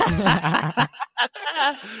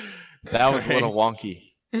 That was a little wonky.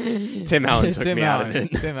 Tim Allen took me out of it.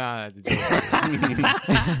 Tim Allen had to do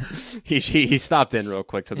it. He stopped in real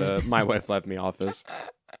quick to the My Wife Left Me office.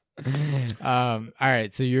 All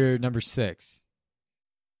right, so you're number 6.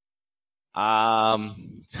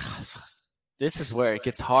 This is where it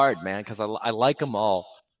gets hard, man, because I like them all.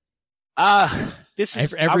 This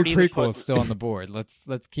is every prequel is still on the board.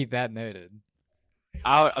 Let's keep that noted.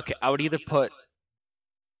 I would either put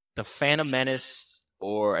The Phantom Menace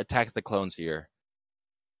or Attack of the Clones here.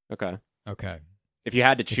 Okay. If you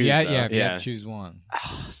had to choose, if you had to choose one.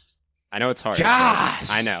 I know it's hard. Gosh!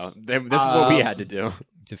 I know. This is what we had to do.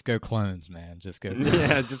 Just go clones, man. Just go.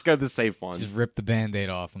 Yeah, just go the safe one. Just rip the Band-Aid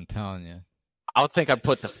off, I'm telling you. I would think I'd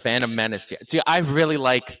put The Phantom Menace here. Dude, I really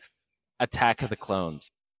like Attack of the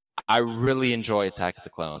Clones. I really enjoy Attack of the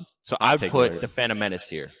Clones. So I'd put The Phantom Menace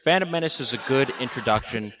here. Phantom Menace is a good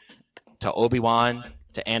introduction to Obi-Wan,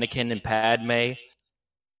 to Anakin and Padme.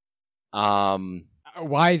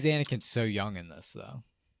 Why is Anakin so young in this, though?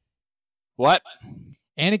 What?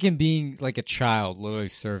 Anakin being like a child literally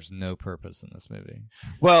serves no purpose in this movie.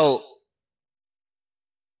 Well,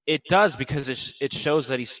 it does because it shows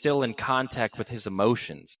that he's still in contact with his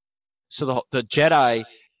emotions. So the Jedi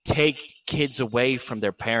take kids away from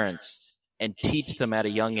their parents and teach them at a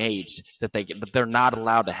young age that they're not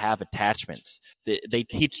allowed to have attachments. They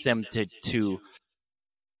teach them to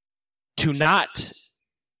not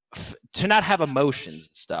have emotions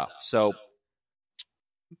and stuff. So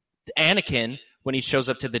Anakin, when he shows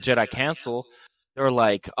up to the Jedi Council, they're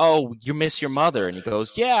like, oh, you miss your mother. And he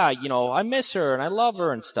goes, yeah, you know, I miss her and I love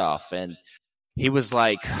her and stuff. And he was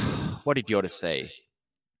like, what did Yoda say?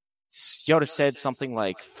 Yoda said something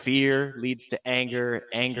like, fear leads to anger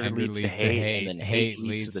leads to hate, and then hate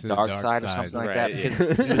leads to the dark side or something like that. Because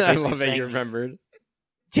I love that you remembered.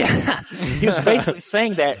 Yeah, he was basically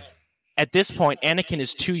saying that at this point, Anakin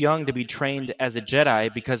is too young to be trained as a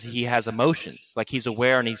Jedi because he has emotions. Like, he's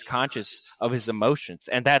aware and he's conscious of his emotions.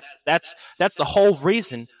 And that's the whole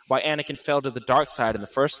reason why Anakin fell to the dark side in the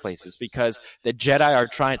first place, is because the Jedi are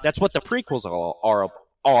trying. That's what the prequels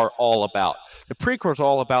are all about. The prequels are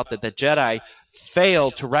all about that the Jedi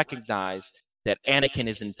fail to recognize that Anakin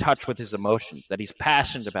is in touch with his emotions, that he's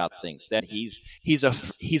passionate about things, that he's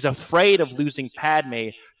afraid of losing Padme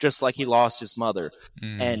just like he lost his mother.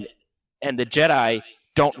 And the Jedi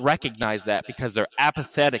don't recognize that because they're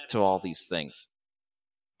apathetic to all these things.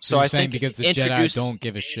 So I think because the Jedi don't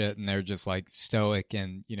give a shit and they're just like stoic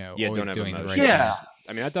and always doing the right thing.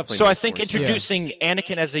 I mean, that definitely. So I think introducing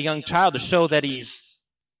Anakin as a young child to show that he's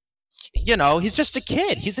just a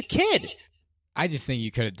kid. He's a kid. I just think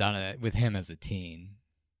you could have done it with him as a teen.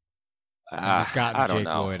 Just gotten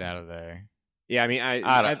Jake Lloyd out of there. Yeah, I mean, I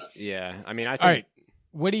think. All right.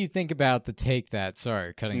 What do you think about the take that?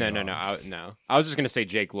 Sorry, cutting. No. I was just gonna say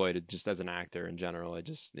Jake Lloyd, just as an actor in general.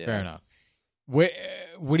 Fair enough. What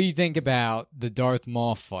do you think about the Darth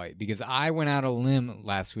Maul fight? Because I went out on a limb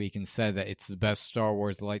last week and said that it's the best Star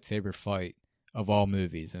Wars lightsaber fight of all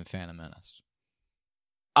movies in Phantom Menace.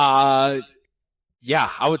 Yeah,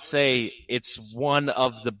 I would say it's one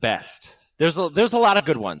of the best. There's a lot of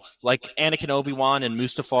good ones, like Anakin, Obi-Wan, and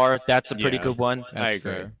Mustafar. That's a pretty good one. I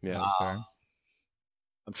agree. Fair. Yeah, that's fair.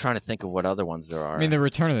 I'm trying to think of what other ones there are. I mean, the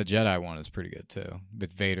Return of the Jedi one is pretty good too,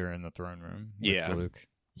 with Vader in the throne room. Yeah, Luke.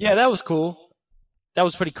 Yeah, that was cool. That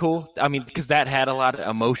was pretty cool. I mean, because that had a lot of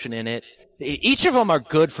emotion in it. Each of them are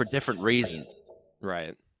good for different reasons.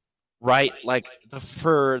 Right. Like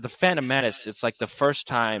for the Phantom Menace, it's like the first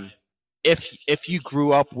time. If you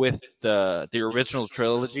grew up with the original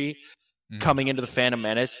trilogy, coming into the Phantom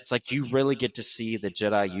Menace, it's like you really get to see the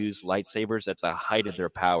Jedi use lightsabers at the height of their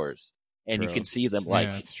powers. And you can see them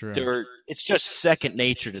it's just second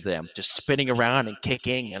nature to them, just spinning around and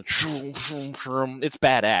kicking and shroom, shroom, shroom. It's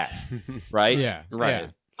badass, right? Yeah,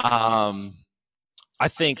 right. Yeah. I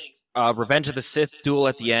think Revenge of the Sith duel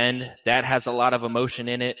at the end, that has a lot of emotion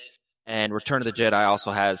in it. And Return of the Jedi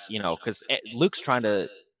also has, because Luke's trying to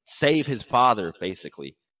save his father,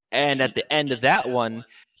 basically. And at the end of that one,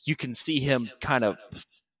 you can see him kind of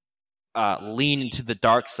lean into the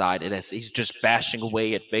dark side, and he's just bashing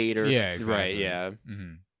away at Vader. Yeah, exactly. Right. Yeah.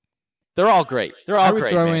 Mm-hmm. They're all great. They're all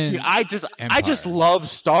great. Man. Dude, I just love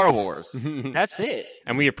Star Wars. That's it.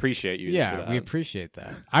 And we appreciate you. Yeah, we appreciate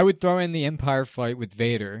that. I would throw in the Empire fight with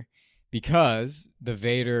Vader, because the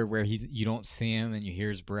Vader where you don't see him and you hear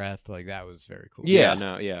his breath, like that was very cool. Yeah.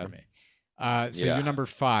 For me. So you're number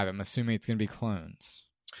 5. I'm assuming it's going to be Clones.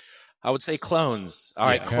 I would say Clones. All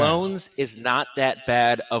right, Clones is not that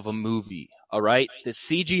bad of a movie. All right, the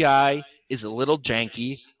CGI is a little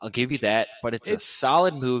janky. I'll give you that, but it's a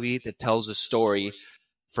solid movie that tells a story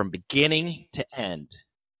from beginning to end.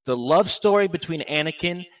 The love story between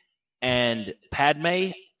Anakin and Padme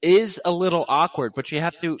is a little awkward, but you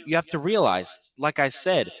have to realize, like I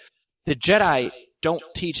said, the Jedi don't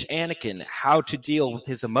teach Anakin how to deal with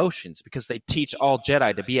his emotions, because they teach all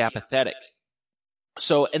Jedi to be apathetic.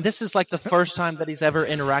 So, and this is like the first time that he's ever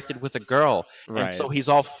interacted with a girl, and so he's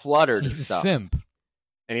all fluttered and stuff. Simp.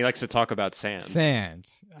 And he likes to talk about sand. Sand.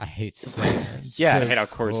 I hate sand. Yeah, I hate how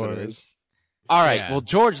coarse it is. All right. Yeah. Well,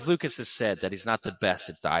 George Lucas has said that he's not the best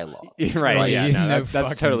at dialogue. Right. Yeah. No,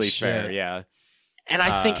 that's totally fair. Yeah. And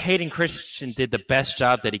I think Hayden Christensen did the best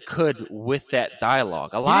job that he could with that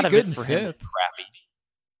dialogue. A lot of it for him was crappy.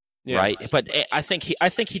 Yeah. Right. But I think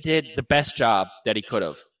he did the best job that he could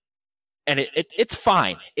have. And it's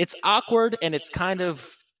fine. It's awkward and it's kind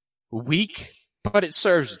of weak, but it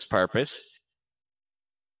serves its purpose.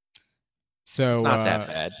 So it's not that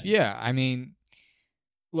bad. Yeah, I mean,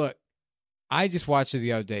 look, I just watched it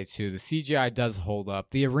the other day too. The CGI does hold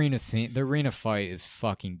up. The arena fight is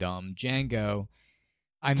fucking dumb. Django.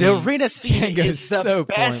 The arena scene is the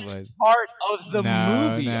best part of the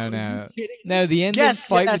movie. No, the ending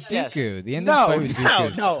fight with Dooku. The ending fight with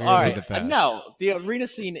Dooku is all right. the best. No, the arena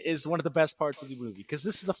scene is one of the best parts of the movie, because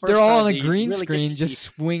this is the first They're all on time a green screen just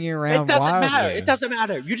swinging around wildly. It doesn't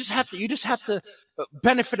matter. You just have to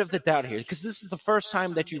benefit of the doubt here, because this is the first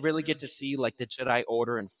time that you really get to see like the Jedi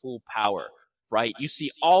Order in full power. Right, you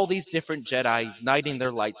see all these different Jedi knighting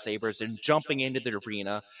their lightsabers and jumping into the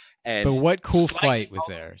arena. But what cool fight was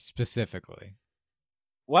there specifically?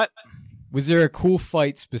 What? Was there a cool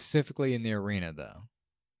fight specifically in the arena, though?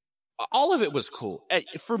 All of it was cool.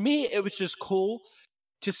 For me, it was just cool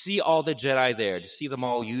to see all the Jedi there, to see them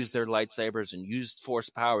all use their lightsabers and use force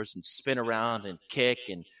powers and spin around and kick,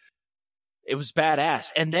 and it was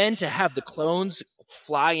badass. And then to have the clones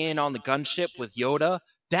fly in on the gunship with Yoda,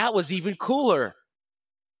 that was even cooler.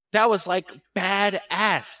 That was like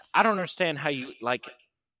badass. I don't understand how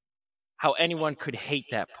anyone could hate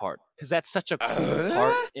that part, because that's such a cool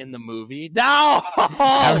part in the movie. No,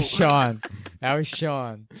 that was Sean.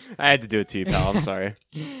 I had to do it to you, pal. I'm sorry.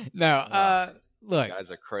 No, look, you guys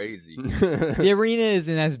are crazy. The arena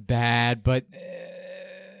isn't as bad, but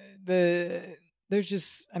there's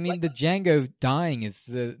just, I mean, the Django dying is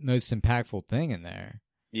the most impactful thing in there.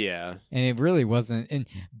 Yeah. And it really wasn't. And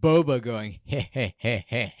Boba going, hey, hey, hey,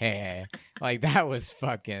 hey, hey. Like, that was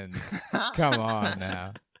fucking, come on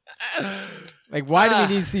now. Like, why do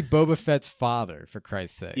we need to see Boba Fett's father, for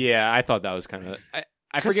Christ's sake? Yeah, I thought that was kind of,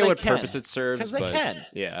 I forget what can. purpose it serves. Because they but, can.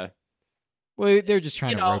 Yeah. Well, they're just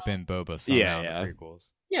trying to rope in Boba somehow in the prequels.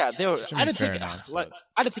 Yeah, they were. I didn't think. Enough,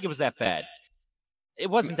 I didn't think it was that bad. It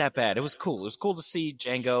wasn't that bad. It was cool. It was cool to see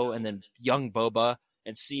Jango and then young Boba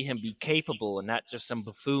and see him be capable and not just some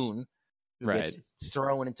buffoon who gets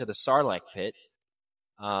thrown into the Sarlacc pit.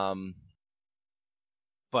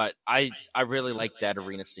 But I really like that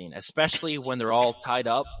arena scene, especially when they're all tied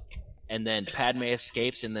up and then Padme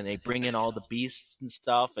escapes and then they bring in all the beasts and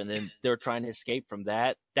stuff and then they're trying to escape from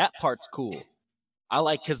that. That part's cool. I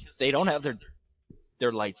like because they don't have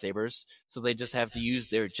their lightsabers, so they just have to use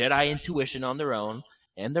their Jedi intuition on their own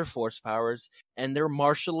and their force powers and their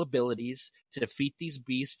martial abilities to defeat these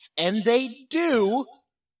beasts, and they do.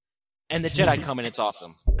 And the Jedi come in. It's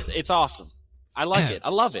awesome. It's awesome. I like it. I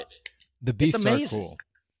love it. The beasts are cool.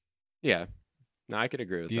 Yeah. No, I could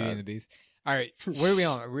agree with Beauty that. and the Beast. All right, what are we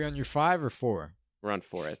on? Are we on your 5 or 4? We're on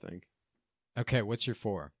 4, I think. Okay, what's your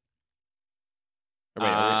 4? Wait,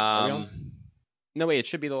 are we on? No, wait, it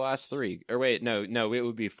should be the last 3. Or wait, no, it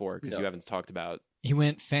would be 4 because you haven't talked about. He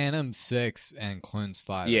went Phantom 6 and Clones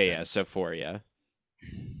 5. Yeah, so 4, yeah.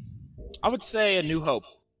 I would say A New Hope.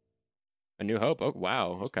 A New Hope? Oh,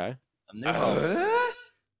 wow, okay. A New Hope.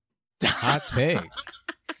 Hot take.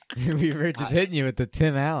 We were just hitting you with the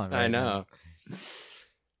Tim Allen. Right I know.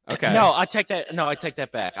 Okay. No, I take that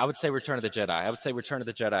back. I would say Return of the Jedi. I would say Return of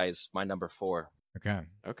the Jedi is my number 4. Okay.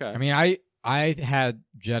 I mean, I had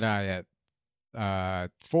Jedi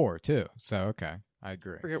at 4 too. So okay, I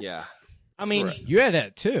agree. Yeah. I mean, you had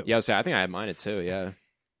that too. Yeah, I think I had mine at 2. Yeah.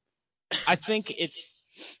 I think it's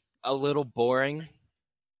a little boring.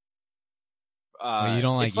 You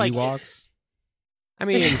don't like Ewoks? I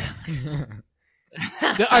mean,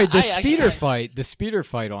 the speeder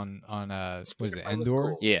fight on was it Endor?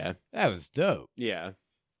 Cool. Yeah, that was dope. Yeah,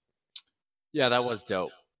 that was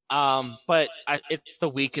dope. But it's the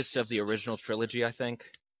weakest of the original trilogy, I think.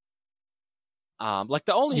 Like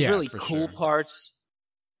the only really cool parts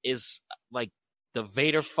is like the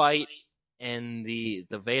Vader fight and the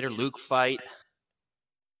Vader Luke fight.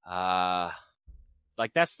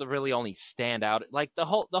 Like that's the really only standout. Like the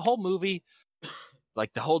whole movie,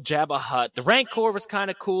 like the whole Jabba Hutt, the Rancor was kind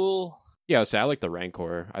of cool. Yeah, I like the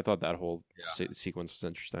Rancor. I thought that whole sequence was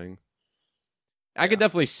interesting. I could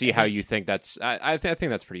definitely see how you think that's. I think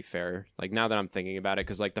that's pretty fair. Like now that I'm thinking about it,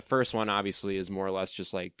 because like the first one obviously is more or less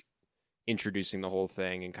just like introducing the whole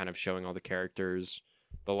thing and kind of showing all the characters.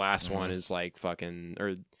 The last one is like fucking,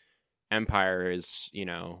 or Empire is,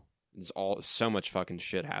 is all so much fucking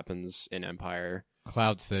shit happens in Empire.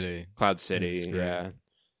 Cloud City, yeah.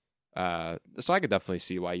 So I could definitely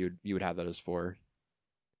see why you would have that as 4.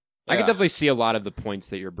 Yeah. I could definitely see a lot of the points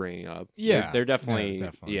that you're bringing up. Yeah, they're definitely.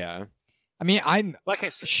 Yeah. I mean, I'm like I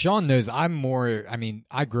said, Sean knows I'm more. I mean,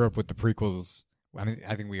 I grew up with the prequels. I mean,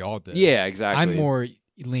 I think we all did. Yeah, exactly. I'm more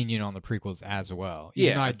lenient on the prequels as well.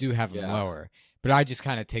 Even though I do have them lower, but I just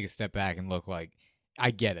kind of take a step back and look like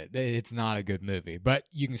I get it. It's not a good movie, but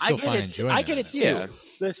you can still find enjoyment. I get it too. Yeah.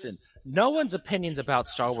 Listen, no one's opinions about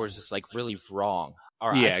Star Wars is like really wrong. All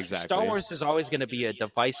right. Yeah, exactly. Star Wars is always going to be a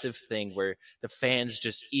divisive thing where the fans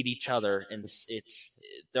just eat each other, and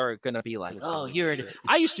they're going to be like, "Oh,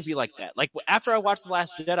 I used to be like that. Like after I watched The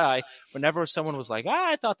Last Jedi, whenever someone was like,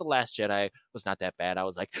 I thought The Last Jedi was not that bad, I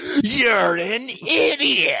was like, you're an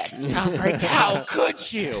idiot. I was like, how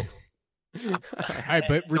could you? All right,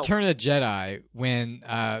 but Return of the Jedi, when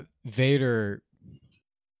Vader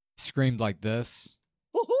screamed like this.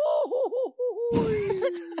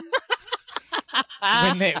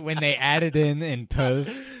 when they added in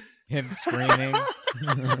post him screaming,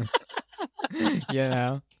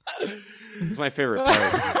 it's my favorite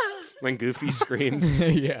part when Goofy screams.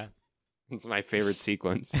 Yeah, it's my favorite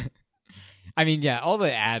sequence. I mean, all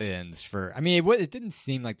the add-ins for. I mean, it didn't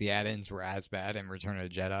seem like the add-ins were as bad in Return of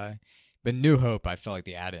the Jedi, but New Hope, I felt like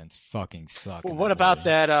the add-ins fucking suck. Well, what about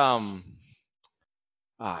that?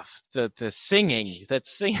 The singing, with the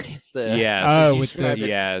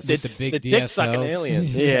big dick sucking alien.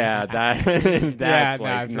 Yeah, that's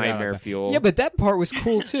like nightmare fuel. Yeah, but that part was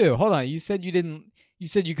cool too. Hold on, you said you couldn't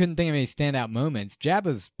think of any standout moments.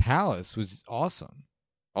 Jabba's palace was awesome.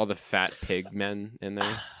 All the fat pig men in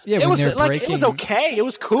there. Yeah, it was like it was okay. It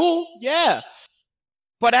was cool. Yeah,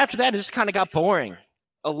 but after that, it just kind of got boring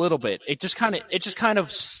a little bit. It felt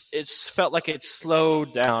like it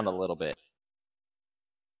slowed down a little bit.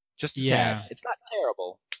 Just a tad. It's not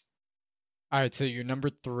terrible. All right, so you're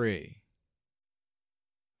number 3.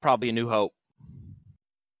 Probably A New Hope.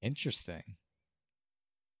 Interesting.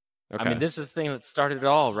 Okay. I mean, this is the thing that started it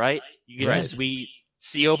all, right? We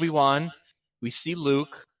see Obi-Wan, we see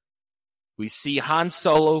Luke, we see Han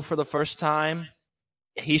Solo for the first time,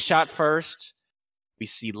 he shot first. We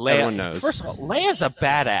see Leia. Everyone knows. First of all, Leia's a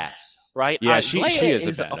badass, right? Yeah, she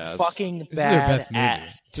is a a badass. fucking This is her best movie.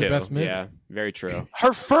 badass. It's her best movie. Yeah, very true.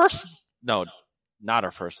 Her first, no, not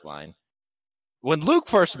her first line. When Luke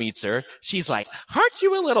first meets her, she's like, "Aren't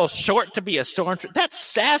you a little short to be a stormtrooper?" That's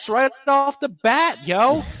sass right off the bat,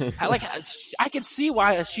 yo. I can see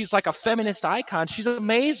why she's like a feminist icon. She's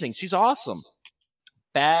amazing. She's awesome.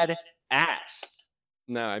 Bad ass.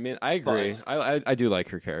 No, I mean I agree. I do like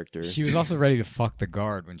her character. She was also ready to fuck the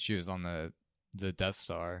guard when she was on the Death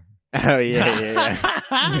Star. Oh yeah.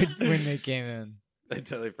 when they came in. I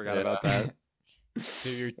totally forgot about that. So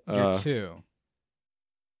you're two.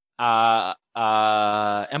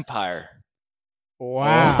 Empire.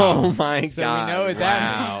 Wow. Oh my god. So we know what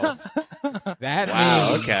that means. That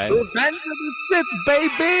means Okay. Revenge of the Sith,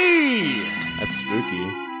 baby. That's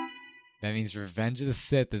spooky. that means Revenge of the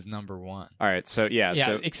Sith is number 1. All right. So yeah. Yeah,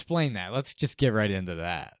 So explain that. Let's just get right into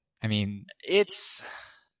that. I mean, It's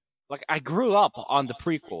like I grew up on the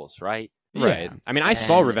prequels, right? right. yeah. I mean, I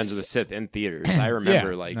saw And- Revenge of the Sith in theaters. I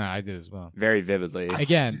remember Yeah. No, I did as well. very vividly.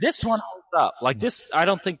 Again, This one holds up. Like this, I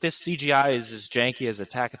don't think this CGI is as janky as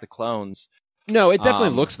Attack of the Clones. No, it definitely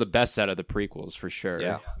Um, looks the best out of the prequels for sure.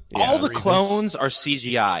 Yeah. Yeah. All the Revis. clones are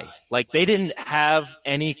CGI. Like they didn't have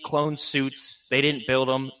any clone suits. They didn't build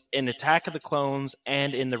them in Attack of the Clones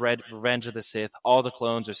and in the Revenge of the Sith. All the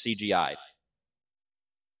clones are CGI.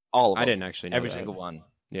 All of them. I didn't actually know Every that. single one.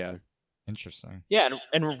 Yeah. interesting. Yeah,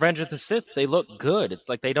 and Revenge of the Sith, they look good. It's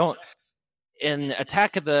like they don't. In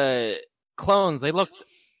Attack of the Clones, they looked.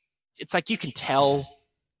 It's like you can tell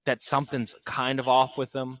that something's kind of off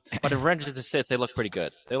with them. But in Revenge of the Sith, they look pretty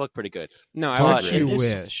good. They look pretty good. No, I Don't would But agree. you in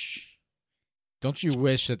this- wish? Don't you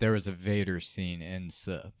wish that there was a Vader scene in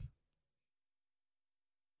Sith?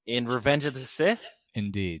 In Revenge of the Sith,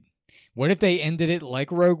 Indeed. What if they ended it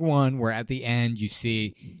like Rogue One, where at the end you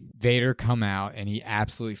see Vader come out and he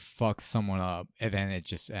absolutely fucks someone up, and then it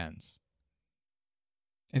just ends?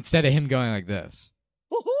 Instead of him going like this.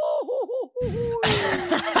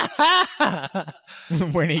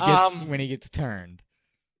 when he gets turned.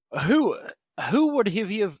 who would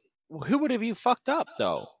have you fucked up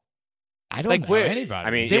though? I don't Like, know where- anybody.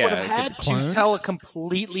 I mean, They yeah, would have had to clones? tell a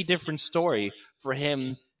completely different story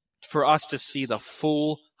for us to see the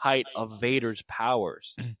full height of Vader's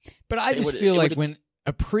powers. but I it just would- feel it like would- when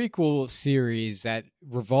a prequel series that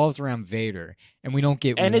revolves around Vader and we don't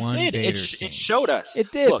get And it one did. Vader It scene. showed us.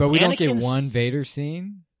 It did, Look, but we don't get Anakin's- one Vader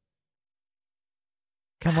scene.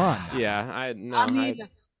 Come on. Yeah,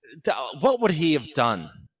 What would he have done?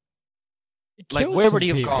 Like, Killed where some would he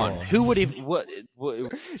have people. gone? Who would he? What?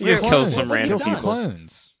 He just kills some Clones. random Kill some people.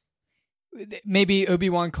 clones. Maybe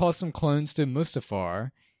Obi-Wan calls some clones to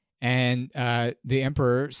Mustafar, and the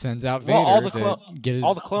Emperor sends out Vader Well, all the to get his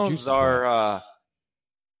all the clones juices flowing. are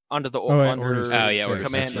under the Oh, yeah, under Order Oh yeah, Six, Order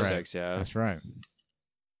command. 66, yeah. That's right.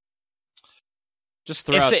 Just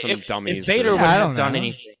throw out If, some if, dummies. if Vader that- would Yeah, I have don't done know.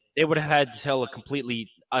 anything, they would have had to tell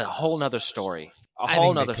a whole nother story, I whole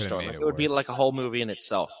think they nother could've story. made Like, it it would be work. like a whole movie in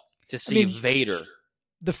itself to see mean- Vader.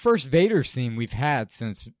 The first Vader scene we've had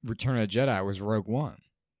since Return of the Jedi was Rogue One.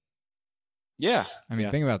 Yeah, I mean,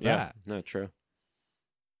 Yeah. think about Yeah, that. no, true.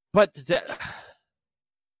 but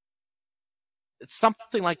it's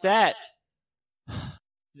something like that.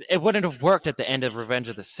 It wouldn't have worked at the end of Revenge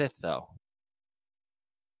of the Sith, though.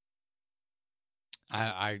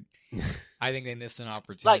 I think they missed an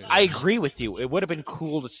opportunity. Like, I agree with you. It would have been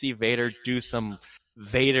cool to see Vader do some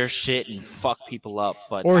Vader shit and fuck people up,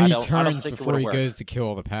 but Or I he don't turns think it before would've he worked. goes to kill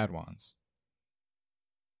all the Padawans.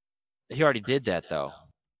 He already did that, though.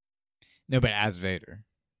 No, but as Vader.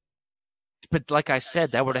 But like I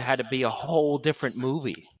said, that would have had to be a whole different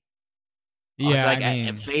movie. Yeah, like I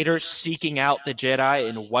mean, Vader seeking out the Jedi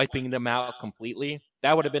and wiping them out completely.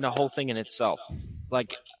 That would have been a whole thing in itself.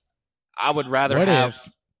 Like, I would rather what have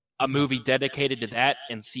if a movie dedicated to that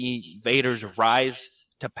and see Vader's rise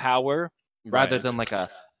to power rather Right. than like a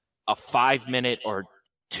 5-minute or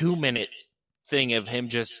 2-minute thing of him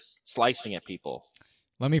just slicing at people.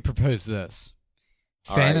 let me propose this.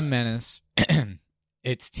 All Phantom Menace,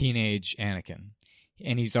 it's teenage Anakin.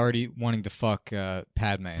 And he's already wanting to fuck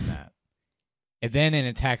Padme in that. And then in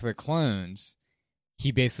Attack of the Clones,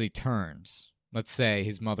 he basically turns. Let's say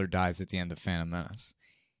his mother dies at the end of Phantom Menace.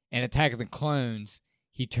 In Attack of the Clones,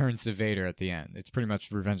 he turns to Vader at the end. It's pretty much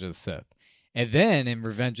Revenge of the Sith. And then in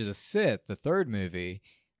Revenge of the Sith, the third movie,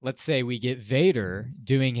 let's say we get Vader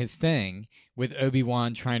doing his thing with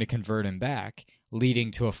Obi-Wan trying to convert him back, leading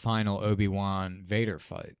to a final Obi-Wan Vader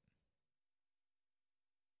fight.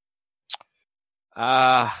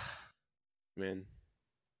 Man.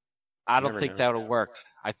 I don't think that would have worked.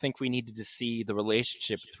 I think we needed to see the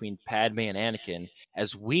relationship between Padme and Anakin,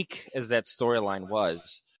 as weak as that storyline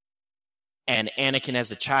was, and Anakin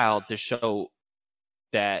as a child, to show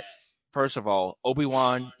that, first of all,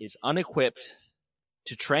 Obi-Wan is unequipped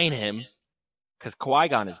to train him because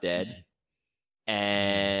Qui-Gon is dead,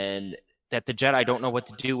 and that the Jedi don't know what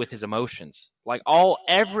to do with his emotions. Like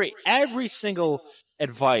every single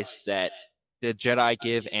advice that the Jedi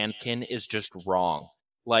give Anakin is just wrong.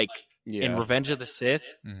 Like in Revenge of the Sith,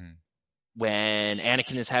 when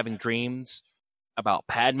Anakin is having dreams about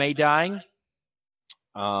Padme dying,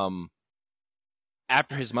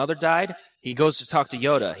 after his mother died, he goes to talk to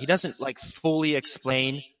Yoda. He doesn't like fully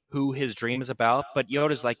explain who his dream is about, but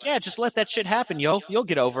Yoda's like, yeah, just let that shit happen, yo. You'll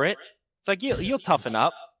get over it. It's like, you'll toughen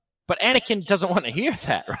up. But Anakin doesn't want to hear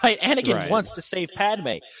that, right? Anakin wants to save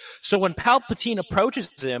Padme. So when Palpatine approaches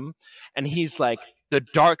him and he's like, the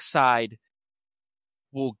dark side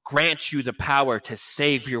will grant you the power to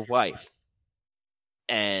save your wife.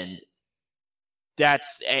 And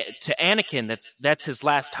that's, to Anakin, that's his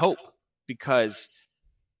last hope, because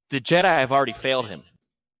the Jedi have already failed him.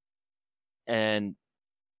 And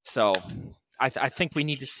so I think we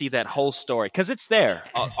need to see that whole story, because it's there.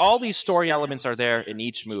 All these story elements are there in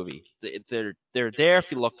each movie. They're there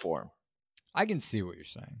if you look for them. I can see what you're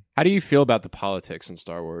saying. How do you feel about the politics in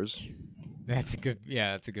Star Wars? That's a good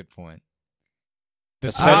point.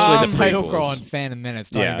 Especially the title crawl on Phantom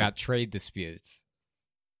Menace talking about trade disputes.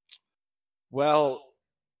 Well,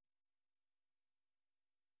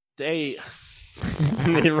 they...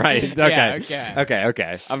 Right. Okay.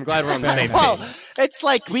 Okay. I'm glad we're on the same page. Well, it's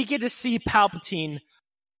like we get to see Palpatine's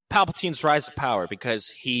rise to power, because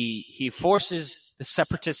he forces the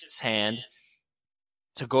Separatists' hand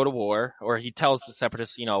to go to war, or he tells the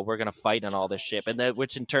Separatists, we're going to fight and all this shit, and that,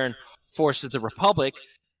 which in turn forces the Republic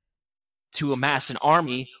to amass an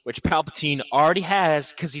army, which Palpatine already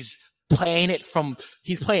has, because he's playing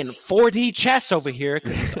 4D chess over here,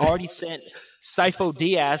 because he's already sent Sifo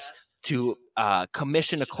Dyas to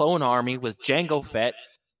commission a clone army with Jango Fett,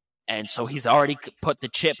 and so he's already put the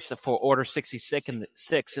chips for Order 66 in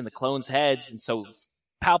the clones' heads, and so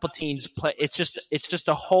Palpatine's play. It's just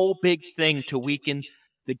a whole big thing to weaken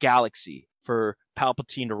the galaxy for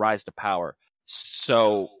Palpatine to rise to power.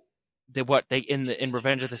 So in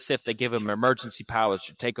Revenge of the Sith, they give him emergency powers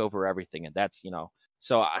to take over everything, and that's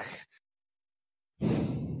so.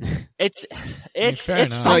 It's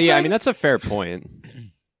so yeah. I mean, that's a fair point.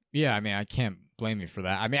 Yeah, I mean, I can't blame you for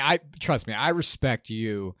that. I mean, trust me, I respect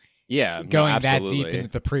you. Yeah, going that deep into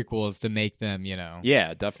the prequels to make them,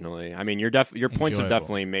 Yeah, definitely. I mean, your points have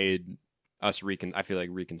definitely made us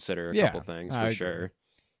reconsider a couple things for sure.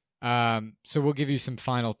 So we'll give you some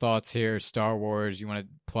final thoughts here. Star Wars. You want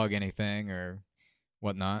to plug anything or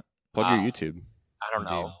whatnot? Plug your YouTube. I don't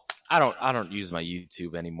know. I don't use my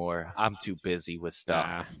YouTube anymore. I'm too busy with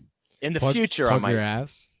stuff. In the future, plug your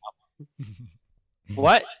ass.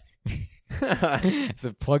 What?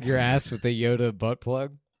 So plug your ass with a Yoda butt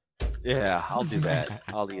plug? Yeah, I'll do that.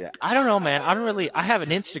 I don't know, man. I have an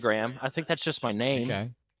Instagram. I think that's just my name. Okay.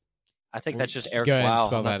 I think that's just Eric Wow.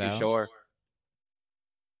 I'm not too sure.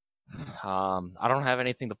 I don't have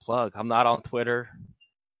anything to plug. I'm not on Twitter.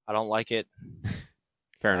 I don't like it.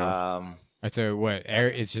 Fair enough. So what?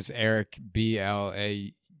 Eric, it's just Eric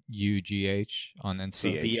BLAUGH on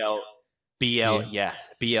Instagram.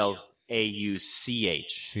 BLAUCH.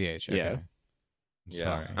 Okay. Yeah.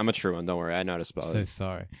 Sorry. I'm a true one. Don't worry. I know how to spell it. So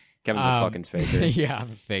sorry. Kevin's a fucking faker. Yeah,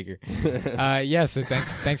 I'm a faker. So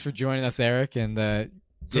thanks for joining us, Eric, and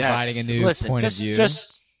providing a new point of view.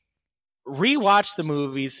 Just rewatch the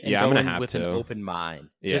movies and go in with an open mind.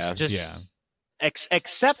 Yeah. Just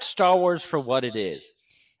accept Star Wars for what it is.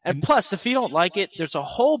 And plus, if you don't like it, there's a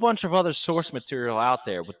whole bunch of other source material out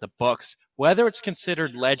there with the books, whether it's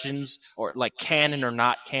considered legends or like canon or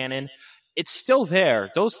not canon. It's still there.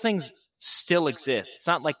 Those things still exist. It's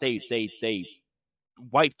not like they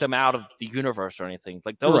wiped them out of the universe or anything.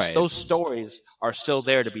 Like those stories are still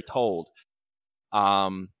there to be told.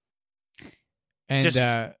 Go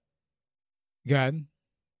ahead.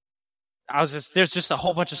 There's just a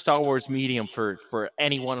whole bunch of Star Wars medium for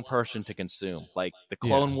any one person to consume. Like the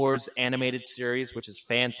Clone Wars animated series, which is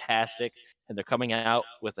fantastic, and they're coming out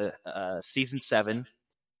with a season 7.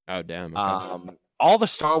 Oh damn! Okay. All the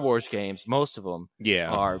Star Wars games, most of them,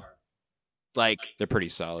 are like they're pretty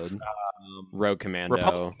solid. Rogue Commando,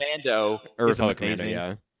 Republic Commando, Republic Commando,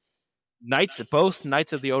 yeah. Both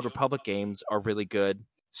Knights of the Old Republic games are really good.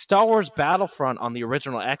 Star Wars Battlefront on the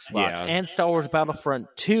original Xbox and Star Wars Battlefront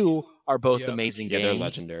 2 are both amazing games. Yeah, they're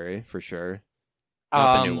legendary for sure.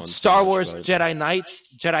 Star Wars Jedi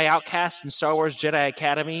Knights, Jedi Outcast, and Star Wars Jedi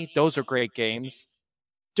Academy. Those are great games.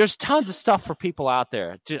 There's tons of stuff for people out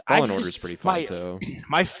there. Fallen Order is pretty fun too.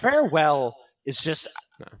 My farewell is just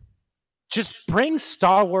bring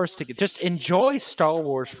Star Wars together. Just enjoy Star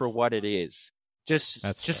Wars for what it is.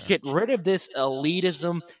 Just get rid of this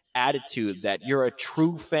elitism attitude that you're a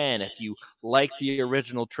true fan if you like the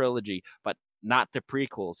original trilogy, but not the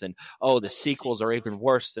prequels, and the sequels are even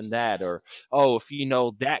worse than that, or if you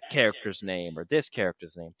know that character's name or this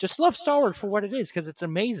character's name. Just love Star Wars for what it is, because it's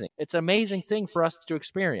amazing. It's an amazing thing for us to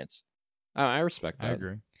experience. I respect that. I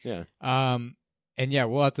agree. Yeah. And yeah,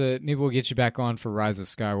 we'll get you back on for Rise of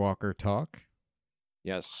Skywalker talk.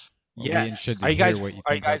 Yes. Yes. Are you guys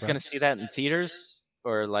going to see that in theaters,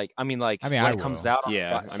 or when it comes out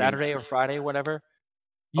on Saturday or Friday, whatever?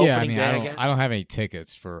 Yeah, I don't have any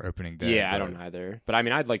tickets for opening day. Yeah, I don't either. But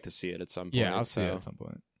I'd like to see it at some point. Yeah, I'll see it at some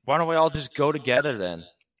point. Why don't we all just go together then?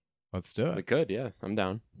 Let's do it. We could, yeah. I'm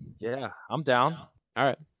down. Yeah, I'm down. All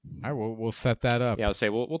right. We'll set that up. Yeah, I'll say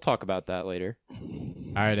we'll talk about that later.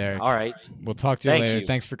 All right, Eric. All right. We'll talk to you later.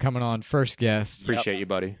 Thanks for coming on. First guest. Appreciate you,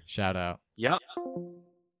 buddy. Shout out. Yep.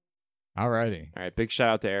 All righty. All right, big shout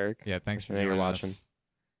out to Eric. Yeah, thanks for joining watching.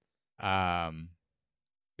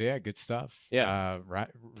 Yeah, good stuff. Yeah.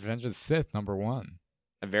 Revenge of the Sith, #1.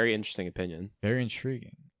 A very interesting opinion. Very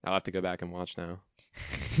intriguing. I'll have to go back and watch now.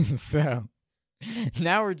 So,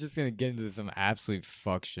 now we're just going to get into some absolute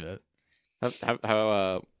fuck shit.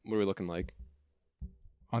 How what are we looking like?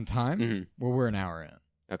 On time? Mm-hmm. Well, we're an hour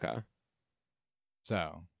in. Okay.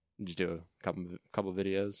 So. Did you do a couple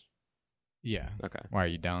videos? Yeah. Okay. Why, are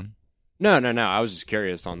you done? No. I was just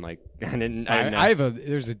curious on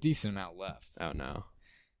there's a decent amount left. Oh, no.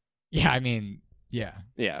 Yeah, yeah.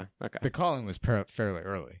 Yeah, okay. The calling was fairly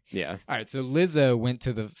early. Yeah. All right, so Lizzo went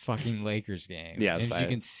to the fucking Lakers game. Yes, and as you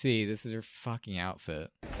can see, this is her fucking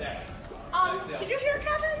outfit. Did you hear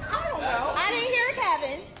Kevin? I don't know. I didn't hear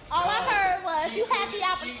Kevin. All I heard was you had the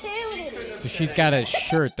opportunity. So she's got a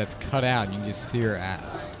shirt that's cut out, and you can just see her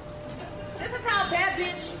ass. This is how bad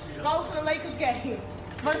bitch goes to the Lakers game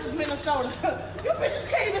versus Minnesota. You bitches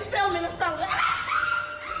can't even spell Minnesota.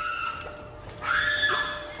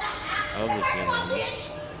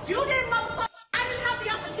 Bitch, you didn't motherfucker. I didn't have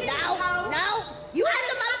the opportunity. No. You had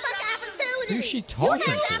the motherfucking opportunity. Who's she talking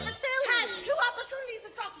to? You had two opportunities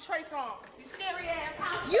to talk to Trey Songz. You scary ass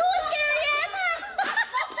house. You a scary ass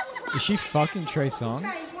house. Is she fucking Trey Songz?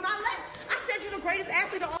 When I left, I said you're the greatest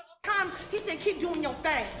athlete of all time. He said keep doing your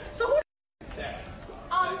thing. So who?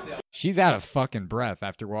 She's out of fucking breath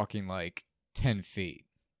after walking like 10 feet.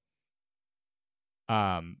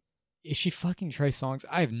 Is she fucking Trey Songz?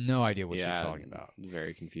 I have no idea what she's talking about.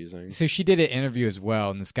 Very confusing. So she did an interview as well,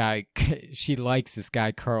 and this guy, she likes this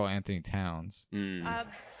guy, Karl Anthony Towns. I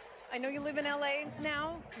know you live in LA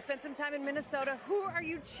now. You spent some time in Minnesota. Who are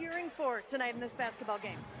you cheering for tonight in this basketball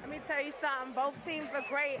game? Let me tell you something. Both teams are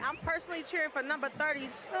great. I'm personally cheering for number 32.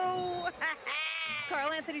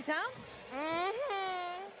 Karl Anthony Towns?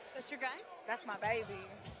 Mm-hmm. That's your guy? That's my baby.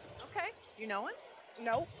 Okay. You know him?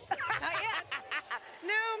 Nope. Not yet. New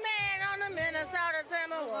man on the Minnesota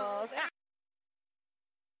Timberwolves.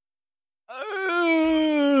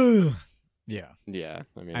 Yeah. Yeah.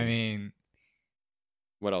 I mean,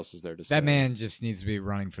 what else is there to say? That man just needs to be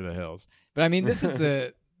running for the hills. But I mean, this is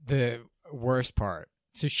the worst part.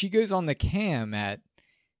 So she goes on the cam at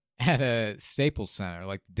a Staples Center,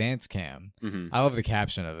 like the dance cam. Mm-hmm. I love the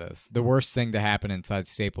caption of this. The worst thing to happen inside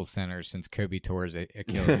Staples Center since Kobe tore his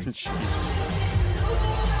Achilles.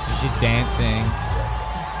 She's dancing.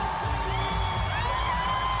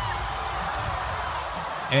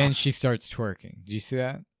 And she starts twerking. Do you see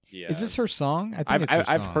that? Yeah. Is this her song? I think it's her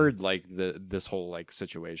song. I've heard like this whole like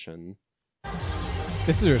situation.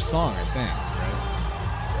 This is her song, I think, right?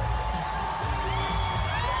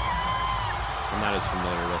 I'm not as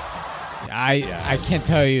familiar with. I can't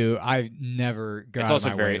tell you. I've never gone. It's also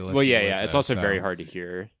my very way to well. Yeah. Lizzo, It's also so. very hard to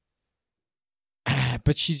hear.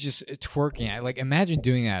 But she's just twerking. Like, imagine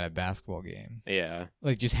doing that at a basketball game. Yeah.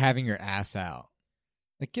 Like, just having your ass out.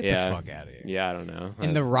 Like, get the fuck out of here. Yeah, I don't know.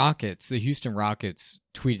 And the Houston Rockets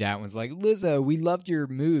tweeted out and was like, Lizzo, we loved your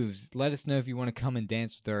moves. Let us know if you want to come and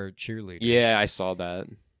dance with our cheerleaders. Yeah, I saw that.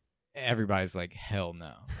 Everybody's like, hell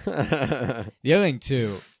no. The other thing,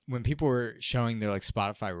 too, when people were showing their, like,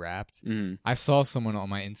 Spotify Wrapped, I saw someone on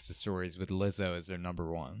my Insta stories with Lizzo as their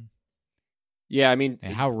 #1. Yeah, I mean...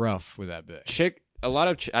 And how rough would that be?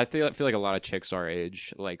 I feel like a lot of chicks our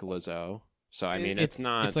age like Lizzo. So I mean, it's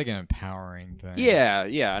not. It's like an empowering thing. Yeah,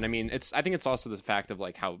 and I mean, I think it's also the fact of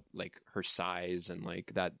like how like her size and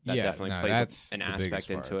like that definitely plays an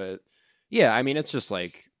aspect into it. Yeah, I mean, it's just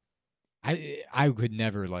like I could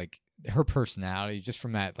never like her personality just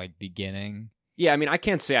from that like beginning. Yeah, I mean, I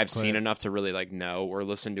can't say I've seen enough to really like know or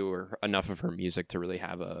listen to her enough of her music to really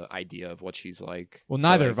have a idea of what she's like. Well,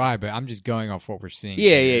 neither have I, but I'm just going off what we're seeing.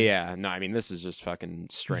 Yeah. No, I mean, this is just fucking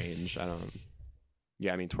strange. I don't.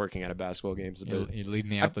 Yeah, I mean, twerking at a basketball game is a bit. You leave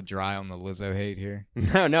me out to dry on the Lizzo hate here.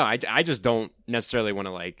 No, I just don't necessarily want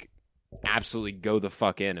to like absolutely go the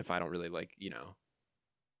fuck in if I don't really like, you know.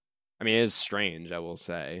 I mean, it is strange, I will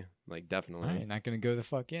say. Like, definitely. All right, not going to go the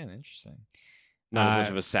fuck in. Interesting. Not as much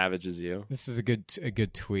of a savage as you. This is a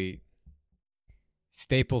good tweet.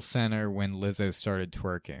 Staples Center when Lizzo started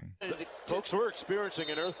twerking. Folks, we're experiencing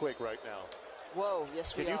an earthquake right now. Whoa,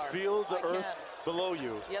 yes we are. Can you feel the earth below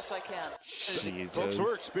you? Yes, I can. Jesus. Folks,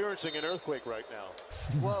 we're experiencing an earthquake right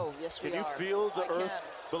now. Whoa, yes we are. Can you feel the earth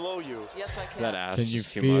below you? Yes, I can. That ass Can you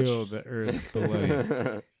is too feel much. the earth below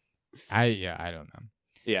you? I don't know.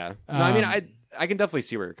 Yeah. No, I mean, I can definitely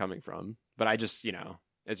see where you're coming from, but I just, you know,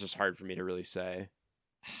 it's just hard for me to really say.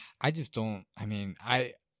 I just don't. I mean,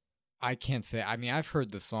 I can't say. I mean, I've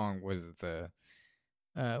heard the song. Was the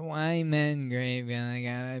 "Why Men Great? I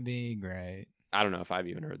gotta be great." I don't know if I've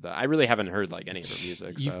even heard that. I really haven't heard like any of her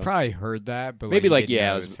music. You've so. probably heard that, but maybe like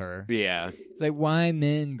it was was her. Yeah, it's like why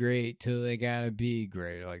men great till they gotta be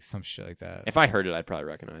great, or like some shit like that. If I heard it, I'd probably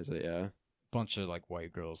recognize it. Yeah, bunch of like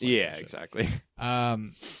white girls. Like yeah, exactly.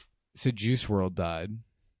 So Juice WRLD died.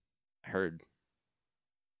 I heard.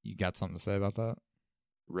 You got something to say about that?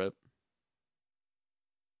 Rip.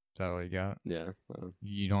 Is that what you got? Yeah.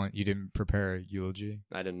 You didn't prepare a eulogy?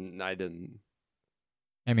 I didn't.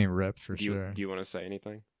 I mean, rip for sure. Do you want to say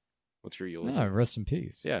anything? What's your eulogy? No, rest in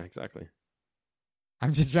peace. Yeah, exactly.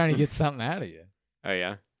 I'm just trying to get something out of you. Oh,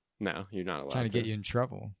 yeah? No, you're not allowed Trying to get you in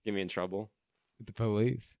trouble. Get me in trouble? With the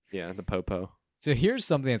police. Yeah, the popo. So here's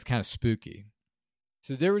something that's kind of spooky.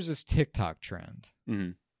 So there was this TikTok trend.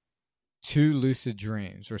 Mm-hmm. 2 lucid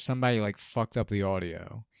dreams where somebody like fucked up the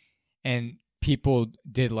audio and people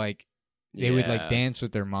did like they would like dance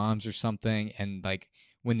with their moms or something, and like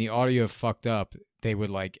when the audio fucked up they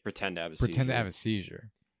would like pretend to have a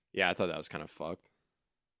seizure. Yeah, I thought that was kind of fucked.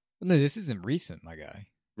 No, this isn't recent, my guy.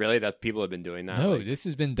 Really? That people have been doing that? No, this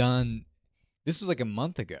has been done. This was like a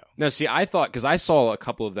month ago. No, see, I thought, because I saw a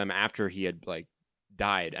couple of them after he had like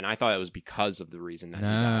died, and I thought it was because of the reason that he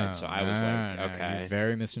died. So I was like, okay. You're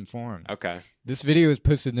very misinformed. Okay. This video was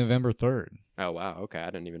posted November 3rd. Oh, wow. Okay. I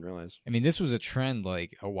didn't even realize. I mean, this was a trend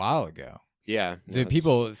like a while ago. Yeah. So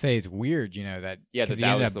people say it's weird, you know, that because he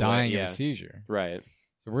ended up dying of a seizure. Right.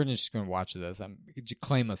 So we're just going to watch this.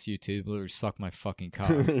 Claim us, YouTube, or suck my fucking cock.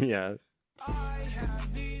 Yeah. I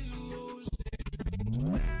have these illusions.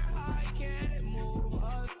 I can't move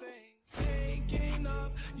a thing. Thinking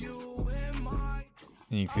of you in my.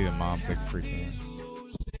 And you can see the mom's like freaking out.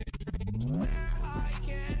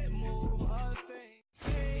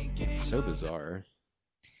 So bizarre.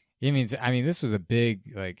 I mean, this was a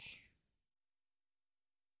big, like,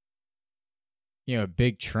 you know, a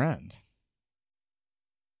big trend.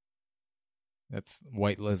 That's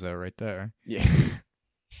white Lizzo right there. Yeah.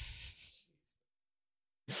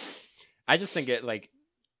 I just think it, like...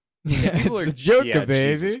 Yeah, it's the Joker,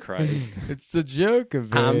 baby. Jesus Christ. It's the Joker,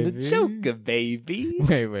 baby. I'm the Joker, baby.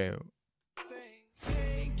 Wait.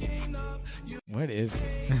 What is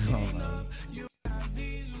it? Oh, no.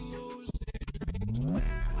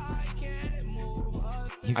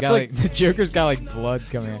 He's got like the Joker's got like blood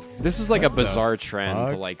coming out. This is like a bizarre trend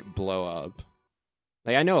to like blow up.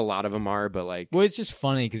 Like I know a lot of them are, but like, well, it's just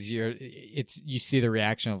funny because you see the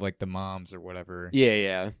reaction of like the moms or whatever.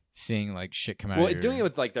 Yeah. Seeing like shit come out. Well, of doing it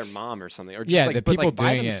with like their mom or something, or just like the but, people like,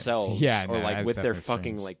 by doing themselves, yeah, or like with their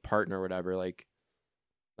fucking strange. like partner or whatever. Like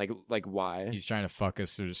why? He's trying to fuck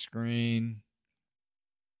us through the screen.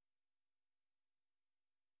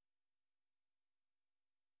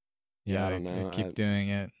 Yeah, I don't know. Keep doing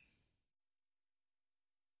it.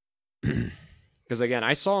 Because again,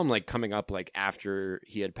 I saw him like coming up like after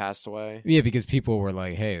he had passed away. Yeah, because people were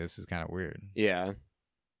like, "Hey, this is kind of weird." Yeah,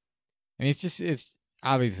 and it's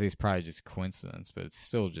obviously it's probably just coincidence, but it's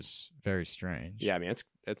still just very strange. Yeah, I mean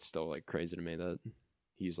it's still like crazy to me that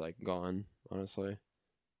he's like gone. Honestly.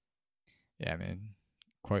 Yeah, I mean,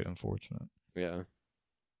 quite unfortunate. Yeah.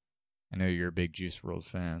 I know you're a big Juice WRLD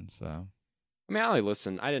fan, so. I mean,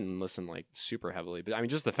 I didn't listen like super heavily, but I mean,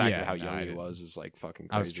 just the fact of how young he was is like fucking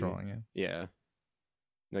crazy. I was trolling you. Yeah.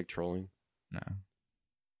 Like trolling? No.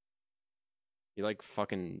 You like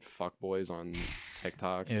fucking fuck boys on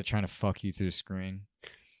TikTok? Yeah, trying to fuck you through the screen.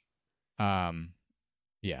 Yeah,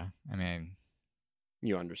 I mean.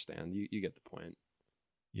 You understand. You get the point.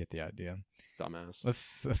 You get the idea. Dumbass.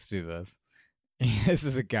 Let's do this. This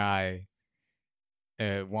is a guy.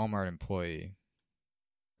 a Walmart employee.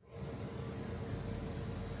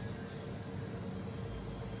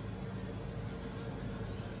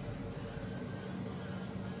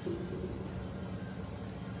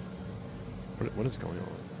 What is going on?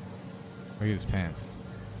 Look at his pants.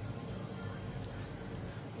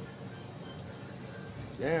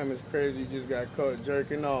 Damn, it's crazy. You just got caught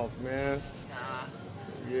jerking off, man. Nah.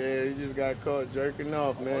 Yeah, you just got caught jerking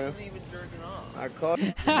off, man. I wasn't even jerking off. I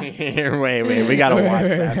caught. Wait. We gotta watch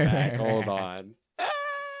that back. Hold on.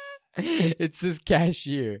 It's this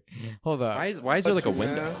cashier. Hold on. Why is there like a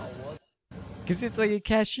window? Because it's like a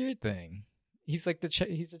cashier thing. He's like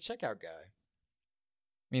he's a checkout guy.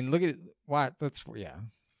 I mean, look at what that's yeah.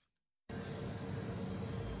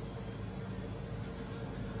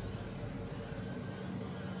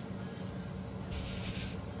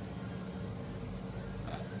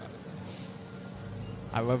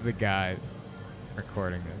 I love the guy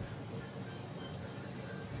recording this.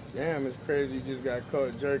 Damn, it's crazy. You just got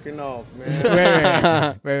caught jerking off,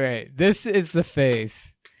 man. Wait. This is the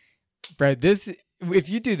face, bro. If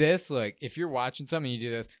you do this, like if you're watching something, you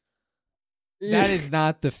do this. That is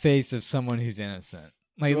not the face of someone who's innocent.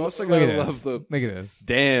 Like, look at this. Look at this.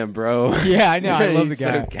 Damn, bro. Yeah, I know. I love the He's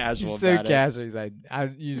guy. so casual. He's so about casual. He's like,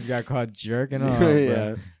 you just got caught jerking off. Bro.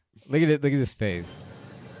 Yeah. Look at it. Look at his face.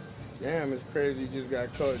 Damn, it's crazy. You just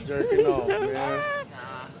got caught jerking off, man.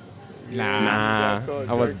 Nah,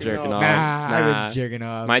 I wasn't jerking off. I wasn't jerking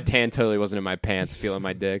off. My tan totally wasn't in my pants, feeling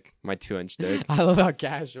my dick, my 2-inch dick. I love how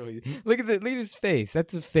casual he is. Look at his face.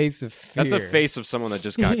 That's a face of fear. That's a face of someone that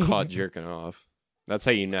just got caught jerking off. That's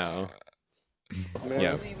how you know. Man, yeah.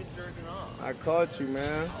 I wasn't even jerking off. I caught you,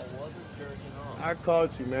 man. I wasn't jerking off. I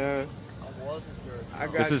caught you, man. I wasn't jerking off. I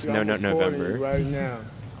got This is you. No I'm Nut recording November. you right now.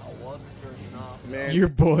 I wasn't jerking off. Man, Your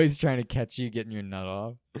boy's trying to catch you getting your nut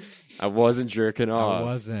off. I wasn't jerking off. I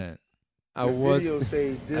wasn't. I the was. video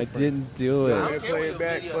say I different. didn't do I it. don't care play what it your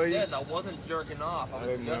back video for you. says. I wasn't jerking off. I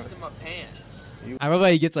was Hey, just man. in my pants. I love how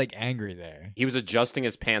he gets like angry there. He was adjusting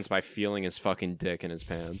his pants by feeling his fucking dick in his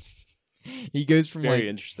pants. He goes from Very like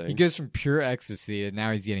interesting. he goes from pure ecstasy to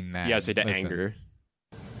now he's getting mad. Yeah, so to Listen. anger.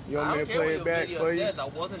 You I want me don't to care what play your it back video for you? says. I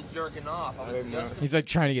wasn't jerking off. I was Hey, just man. in He's like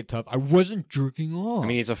trying to get tough. I wasn't jerking off. I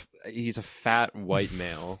mean, he's a fat white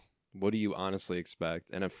male. What do you honestly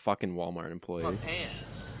expect? And a fucking Walmart my employee. pants.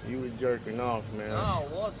 You were jerking off, man. No, I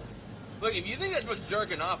wasn't. Look, if you think that's what's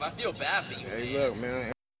jerking off, I feel bad for you. Hey, man. look,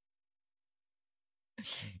 man.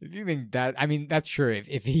 if you think that, I mean, that's true.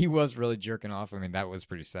 If he was really jerking off, I mean, that was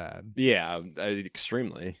pretty sad. Yeah,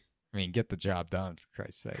 extremely. I mean, get the job done for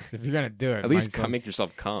Christ's sakes. If you're gonna do it, At least might as well make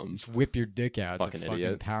yourself come. just whip your dick out. It's Fucking a fucking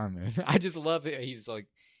idiot. empowerment. I just love it. He's like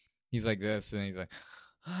this, and he's like,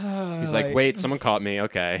 He's like, wait, someone caught me.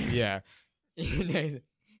 Okay. yeah.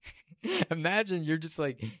 Imagine you're just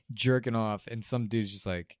like jerking off, and some dude's just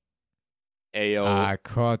like, Ayo. I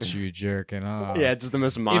caught you jerking off. Yeah, just the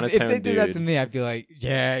most If monotone they did dude. that to me, I'd be like,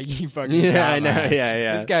 yeah, you fucking Yeah, got I know. my ass.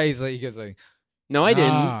 Yeah. This guy, he goes like, No, I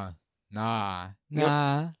didn't. Nah.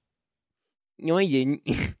 No, I didn't.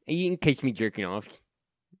 You didn't catch me jerking off.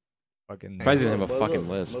 Fucking. Probably doesn't have a But fucking look,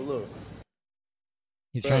 list. but look.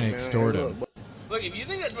 He's Look, trying to man, extort hey, him. look, Look, if you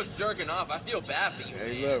think that's what's jerking off, I feel bad for you.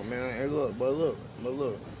 Hey, man. look, man. Hey, look, but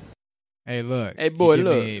look. Hey, look. Hey, if you boy, give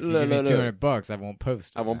look, me- If you look, give me look, $200, I won't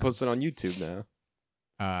post. I won't now. post it on YouTube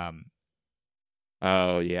now.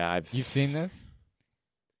 Oh yeah, You've seen this?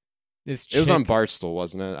 This It was on chick- Barstool,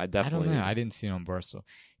 wasn't it? I I definitely. don't know. I didn't see it on Barstool.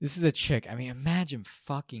 This is a chick. I mean, imagine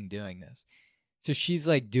fucking doing this. So she's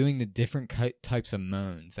like doing the different types of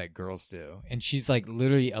moans that girls do, and she's like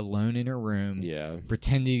literally alone in her room, Yeah.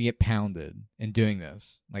 pretending to get pounded and doing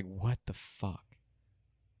this. Like, what the fuck?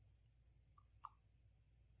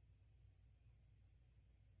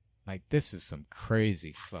 Like, this is some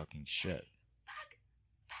crazy fucking shit.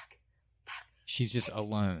 She's just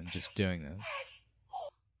alone, just doing this.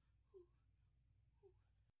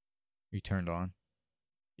 You turned on?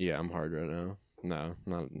 Yeah, I'm hard right now. No,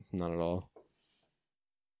 not at all.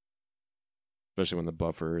 Especially when the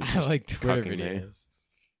buffer is I just like Twitter cucking me. videos.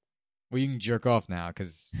 Well, you can jerk off now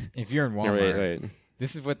because if you're in Yeah, Walmart, wait.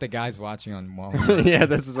 this is what the guy's watching on Walmart. Yeah,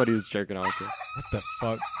 this is what he was jerking off to. What the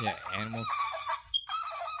fuck? Yeah, animals.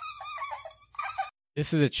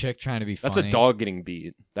 This is a chick trying to be funny. That's a dog getting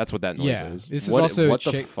beat. That's what that noise Yeah, is. this is What- also what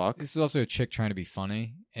a the chick. fuck? This is also a chick trying to be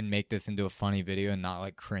funny and make this into a funny video and not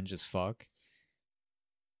like cringe as fuck.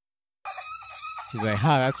 She's like,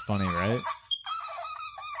 "Ha, that's funny, right?"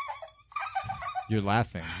 You're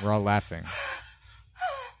laughing. We're all laughing.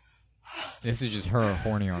 This is just her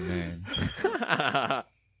horny on me. I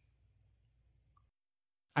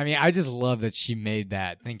mean, I just love that she made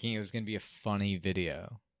that thinking it was going to be a funny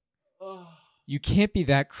video. You can't be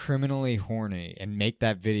that criminally horny and make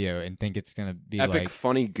that video and think it's gonna be epic like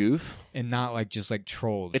funny goof and not like just like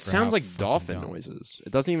trolls. It sounds like dolphin noises.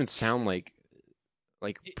 It doesn't even sound like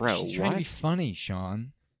bro. She's trying to be funny,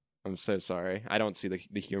 Sean. I'm so sorry. I don't see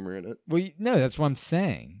the humor in it. Well, no, that's what I'm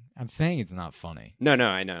saying. I'm saying it's not funny. No,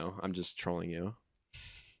 I know. I'm just trolling you.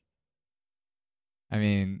 I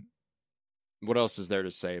mean, what else is there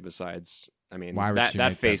to say besides? I mean, why would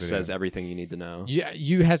that face says everything you need to know. Yeah,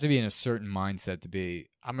 you have to be in a certain mindset to be.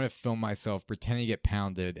 I'm gonna film myself pretending to get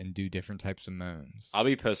pounded and do different types of moans. I'll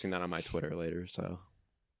be posting that on my Twitter later. So,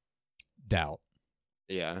 doubt.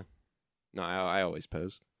 Yeah, no, I always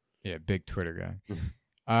post. Yeah, big Twitter guy.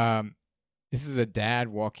 This is a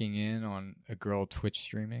dad walking in on a girl Twitch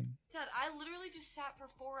streaming. Dad, I literally just sat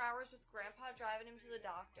for 4 hours with Grandpa driving him to the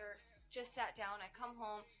doctor. Just sat down. I come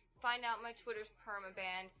home, find out my Twitter's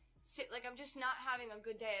permabanned. Like I'm just not having a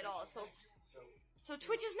good day at all. So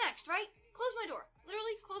Twitch is next, right? Close my door.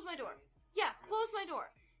 Literally, close my door. Yeah, close my door.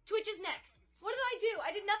 Twitch is next. What did I do?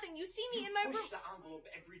 I did nothing. You see me in my room. Push the envelope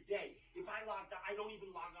every day. If I logged on, I don't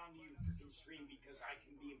even log on to your freaking stream because I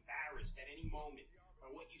can be embarrassed at any moment by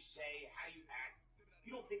what you say, how you act.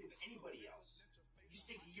 You don't think of anybody else. You just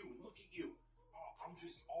think of you and look at you. Oh, I'm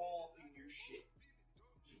just all in your shit.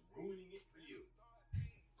 Just ruining it for you.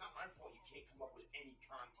 It's not my fault you can't come up with any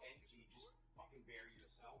content, so you just fucking bury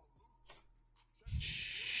yourself.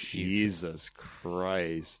 Jesus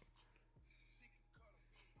Christ.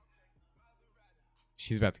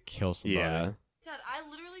 She's about to kill somebody. Yeah. Dad, I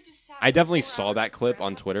literally just sat. I definitely saw that clip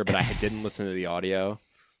on Twitter, but I didn't listen to the audio.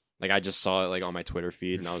 Like I just saw it like on my Twitter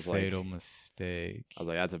feed, and I was like, fatal mistake. I was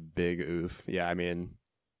like, that's a big oof. Yeah, I mean,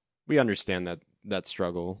 we understand that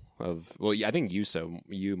struggle of. Well, I think you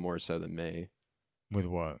more so than me. With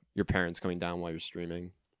what? Your parents coming down while you're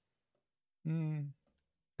streaming. Mm.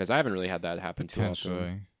 Because I haven't really had that happen too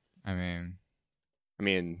often. I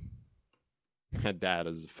mean, my dad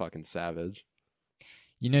is a fucking savage.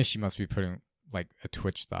 You know, she must be putting like a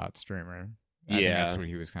Twitch thought streamer. I think that's what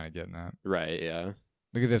he was kind of getting at. Right? Yeah.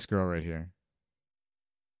 Look at this girl right here.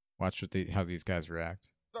 Watch how these guys react.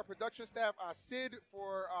 Our production staff, Sid,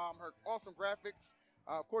 for her awesome graphics.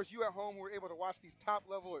 Of course, you at home were able to watch these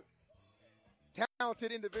top-level,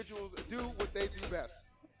 talented individuals do what they do best.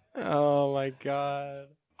 Oh my God.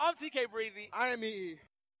 I'm TK Breezy. I am EE.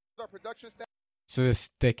 Our production staff. So this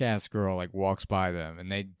thick-ass girl like walks by them,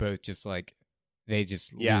 and they both just like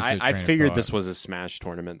lose I their figured thought. this was a Smash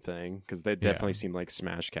tournament thing because they definitely seem like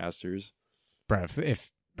Smash casters. Bro,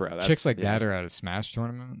 if chicks like that are at a Smash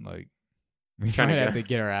tournament, like we might have to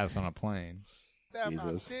get our ass on a plane.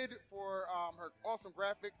 Staff, Sid, for her awesome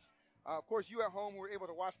graphics. Of course, you at home were able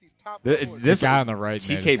to watch these top. This guy on the right,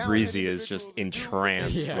 TK Breezy is just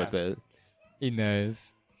entranced with it. He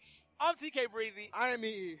knows. I'm TK Breezy. I am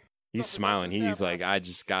EE. He's smiling. He's like, I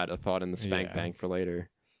just got a thought in the spank bank for later.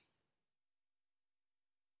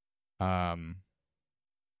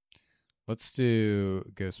 Let's do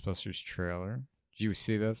Ghostbusters trailer. Did you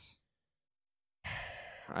see this?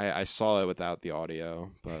 I saw it without the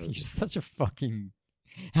audio, but you're such a fucking.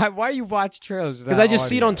 Why you watch trailers? Because I just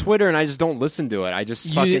see it on Twitter and I just don't listen to it. I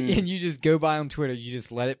just and you just go by on Twitter. You just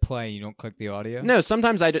let it play. You don't click the audio. No,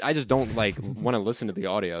 sometimes I just don't like want to listen to the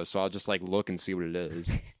audio, so I'll just like look and see what it is.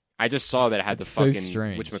 I just saw that it had the fucking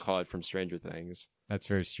whatchamacallit from Stranger Things. That's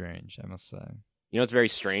very strange, I must say. You know, it's very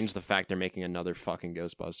strange the fact they're making another fucking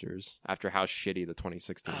Ghostbusters after how shitty the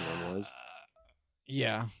 2016 one was.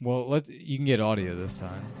 Yeah, well, you can get audio this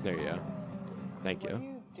time. There you go. Thank you. What are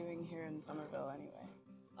you doing here in Somerville anyway?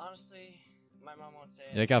 Honestly, my mom won't say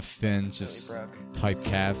it. Yeah, I got Finn's just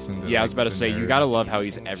typecast into. Yeah, I was about to say, you gotta love how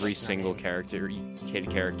he's every single kid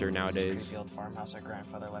character nowadays. The old farmhouse our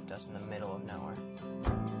grandfather left us in the middle of nowhere.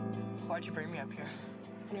 Why'd you bring me up here?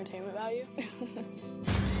 Entertainment value?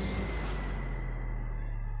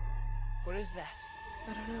 What is that?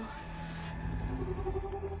 I don't know.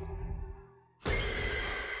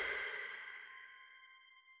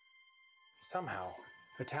 Somehow,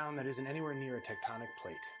 a town that isn't anywhere near a tectonic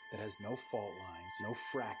plate, that has no fault lines, no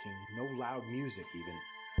fracking, no loud music even,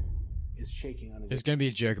 is shaking on There's going to be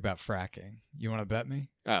a joke about fracking. You want to bet me?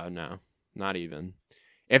 Oh, no. Not even.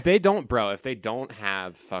 If they don't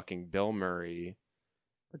have fucking Bill Murray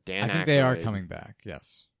or Dan Aykroyd, I think they are coming back,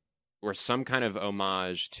 yes. Or some kind of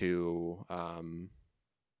homage to,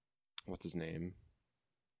 what's his name?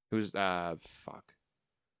 Who's, the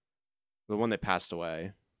one that passed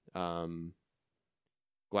away.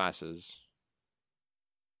 Glasses.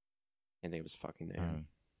 I can't think of his fucking name.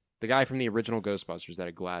 The guy from the original Ghostbusters that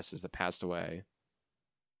had glasses that passed away.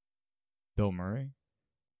 Bill Murray?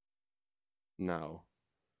 No.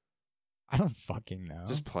 I don't fucking know.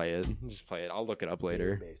 Just play it. Just play it. I'll look it up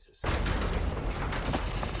later. Under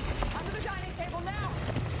the dining table now!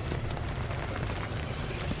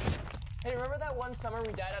 Hey, remember that one summer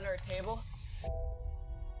we died under a table?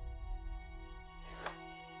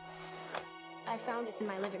 I found this in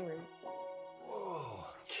my living room. Whoa,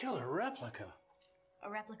 killer replica. A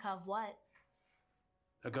replica of what?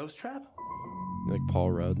 A ghost trap? Like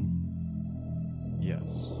Paul Rudd.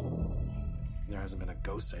 Yes. There hasn't been a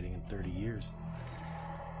ghost sighting in 30 years.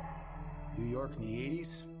 New York in the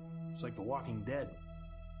 80s? It's like The Walking Dead.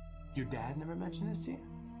 Your dad never mentioned this to you?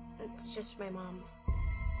 It's just my mom.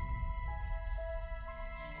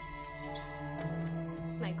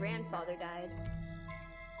 My grandfather died.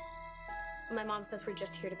 My mom says we're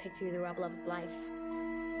just here to pick through the rubble of his life.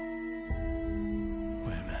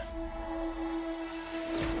 Wait a minute.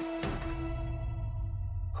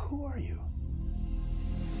 Who are you?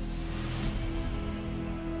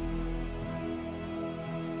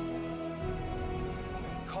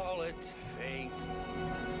 Call it fate.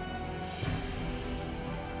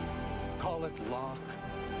 Call it luck.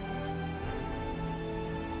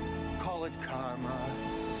 Call it karma.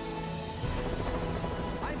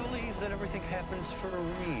 I believe that everything happens for a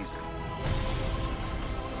reason.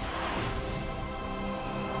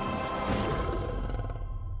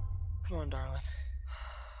 Come on, darling.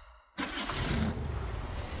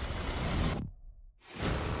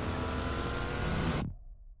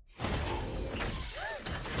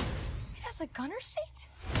 It has a gunner seat?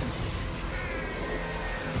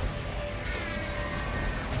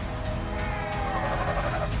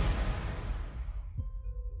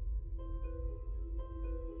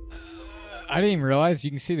 I didn't even realize you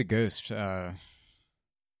can see the ghost when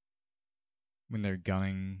they're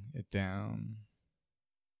gunning it down.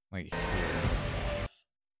 Like here.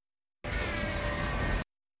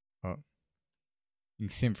 Oh. You can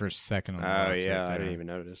see him for a second on the left yeah, right I didn't there. even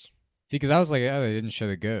notice. See, because I was like, oh, they didn't show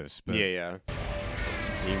the ghost. But Yeah. You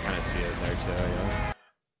can kind of see it there too, yeah.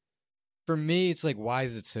 for me, it's like, why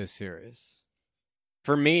is it so serious?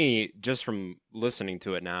 For me, just from listening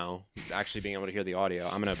to it now, actually being able to hear the audio,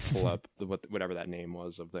 I'm going to pull up whatever that name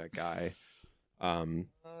was of that guy.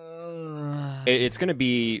 It's going to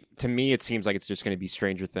be, to me, it seems like it's just going to be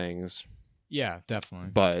Stranger Things. Yeah,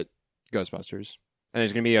 definitely. But Ghostbusters. And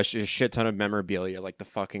there's going to be a shit ton of memorabilia, like the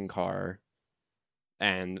fucking car.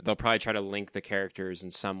 And they'll probably try to link the characters in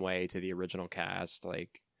some way to the original cast.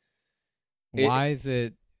 Like, why is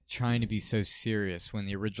it trying to be so serious when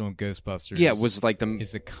the original Ghostbusters was like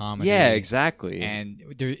is a comedy? Yeah, exactly. And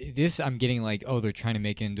this I'm getting like, oh, they're trying to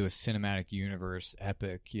make it into a cinematic universe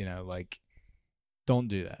epic, like, don't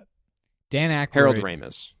do that. Dan Aykroyd, Harold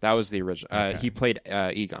Ramis, that was the original. Okay. He played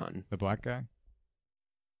Egon, the black guy.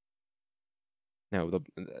 No,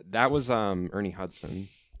 that was Ernie Hudson.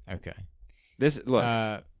 Okay. This look.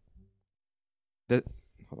 Hold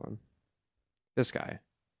on. This guy.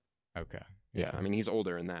 Okay. Yeah, I mean he's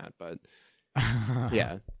older in that, but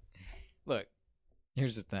yeah. Look,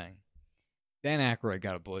 here's the thing. Dan Aykroyd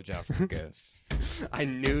got a blowjob from a ghost. I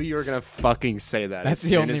knew you were gonna fucking say that. That's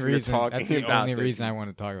the only reason. That's the only reason I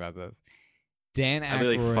want to talk about this. Dan Aykroyd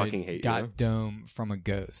really fucking hate got dome from a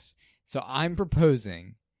ghost. So I'm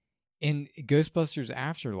proposing in Ghostbusters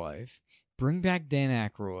Afterlife, bring back Dan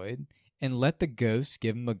Aykroyd and let the ghost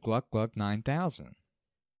give him a Gluck Gluck 9000.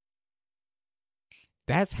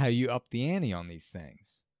 That's how you up the ante on these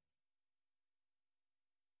things.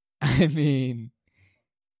 I mean,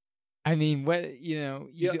 what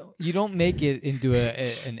you don't make it into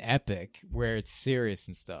an epic where it's serious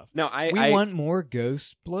and stuff. No, we want more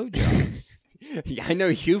ghost blowjobs. Yeah, I know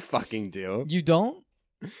you fucking do. You don't?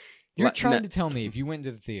 You're trying to tell me if you went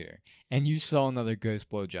to the theater and you saw another ghost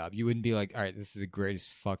blowjob, you wouldn't be like, all right, this is the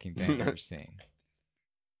greatest fucking thing I've ever seen.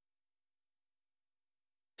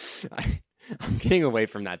 I'm getting away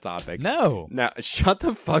from that topic. No, shut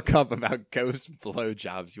the fuck up about ghost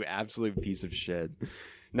blowjobs, you absolute piece of shit.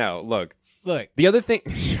 No, look. The other thing,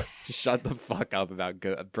 shut the fuck up about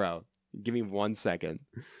bro. Give me 1 second.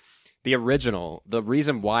 The original, the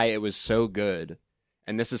reason why it was so good,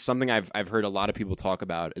 and this is something I've heard a lot of people talk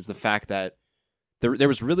about, is the fact that there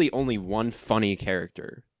was really only one funny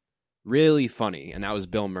character. Really funny, and that was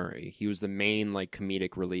Bill Murray. He was the main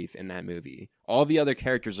comedic relief in that movie. All the other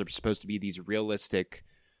characters are supposed to be these realistic,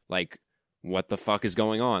 what the fuck is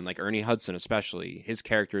going on? Like Ernie Hudson especially. His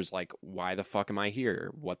character is like, why the fuck am I here?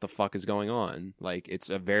 What the fuck is going on?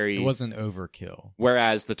 It wasn't overkill.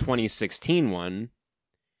 Whereas the 2016 one,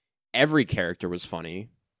 every character was funny,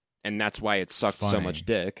 and that's why it sucked so much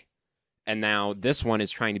dick. And now this one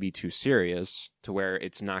is trying to be too serious to where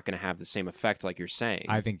it's not going to have the same effect like you're saying.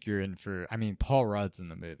 I think you're in for... I mean, Paul Rudd's in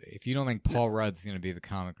the movie. If you don't think Paul Rudd's going to be the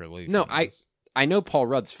comic relief... No, I know Paul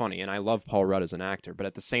Rudd's funny, and I love Paul Rudd as an actor, but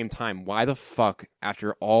at the same time, why the fuck,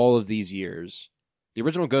 after all of these years... The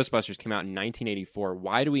original Ghostbusters came out in 1984.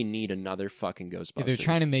 Why do we need another fucking Ghostbusters? Yeah, they're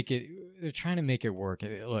trying to make it. They're trying to make it work.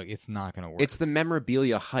 Look, it's not going to work. It's the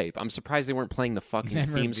memorabilia hype. I'm surprised they weren't playing the fucking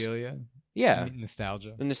memorabilia. Themes. Yeah,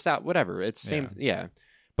 nostalgia. Whatever. It's same. Yeah.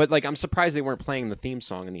 But like, I'm surprised they weren't playing the theme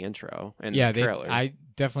song in the intro and the trailer. I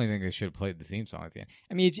definitely think they should have played the theme song at the end.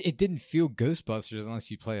 I mean, it didn't feel Ghostbusters unless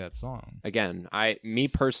you play that song. Again, me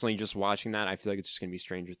personally, just watching that, I feel like it's just going to be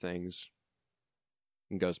Stranger Things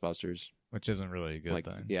and Ghostbusters. Which isn't really a good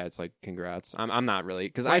thing. Yeah, it's like, congrats. I'm not really,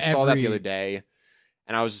 because I saw that the other day,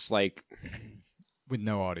 and I was just like... With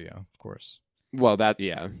no audio, of course. Well,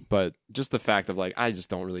 but just the fact of, like, I just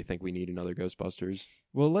don't really think we need another Ghostbusters.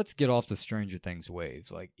 Well, let's get off the Stranger Things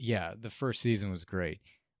wave. Like, yeah, the first season was great.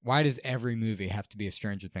 Why does every movie have to be a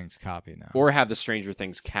Stranger Things copy now? Or have the Stranger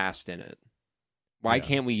Things cast in it? Why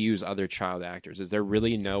can't we use other child actors? Is there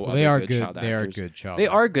really no other good child actors? They are good child actors.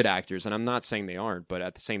 They are good actors, and I'm not saying they aren't, but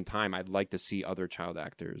at the same time, I'd like to see other child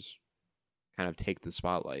actors kind of take the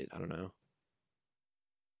spotlight. I don't know.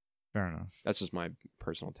 Fair enough. That's just my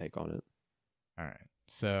personal take on it. All right.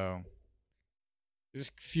 So, there's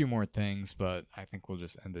a few more things, but I think we'll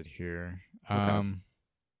just end it here. Okay.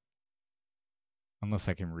 Unless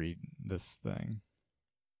I can read this thing.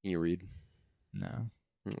 Can you read? No.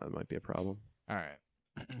 That might be a problem. All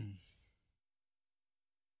right.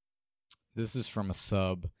 This is from a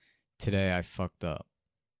sub. Today I fucked up,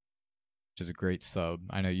 which is a great sub.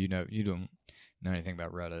 I know you don't know anything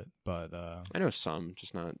about Reddit, but I know some,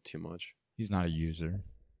 just not too much. He's not a user.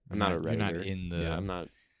 I'm not a Redditor. You're not in the. Yeah, I'm not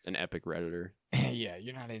an epic Redditor. Yeah,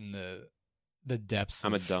 you're not in the depths.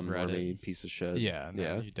 I'm a of dumb Reddit. Normie piece of shit. Yeah,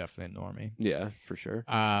 no, you're definitely a normie. Yeah, for sure.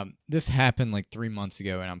 This happened like 3 months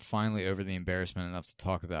ago, and I'm finally over the embarrassment enough to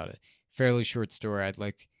talk about it. Fairly short story. I'd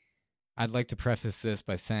like to preface this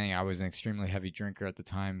by saying I was an extremely heavy drinker at the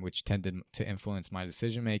time, which tended to influence my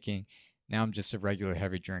decision making. Now I'm just a regular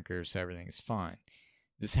heavy drinker, so everything is fine.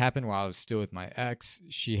 This happened while I was still with my ex.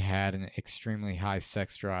 She had an extremely high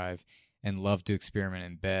sex drive and loved to experiment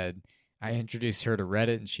in bed. I introduced her to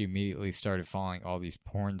Reddit, and she immediately started following all these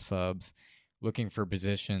porn subs, looking for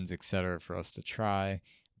positions, etc. for us to try.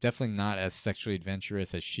 Definitely not as sexually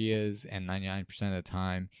adventurous as she is, and 99% of the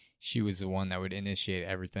time, she was the one that would initiate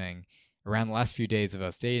everything. Around the last few days of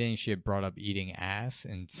us dating, she had brought up eating ass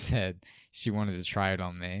and said she wanted to try it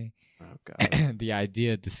on me. Oh, God. The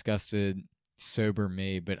idea disgusted sober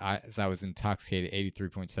me, but as I was intoxicated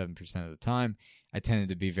 83.7% of the time, I tended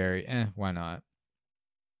to be very, why not,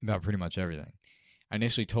 about pretty much everything. I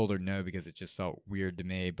initially told her no because it just felt weird to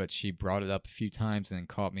me, but she brought it up a few times and then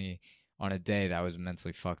caught me on a day that I was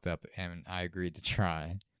mentally fucked up, and I agreed to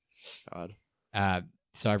try. God.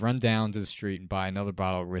 So I run down to the street and buy another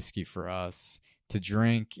bottle of whiskey for us to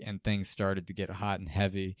drink, and things started to get hot and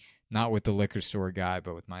heavy. Not with the liquor store guy,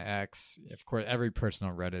 but with my ex. Of course, every person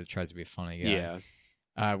on Reddit tries to be a funny guy.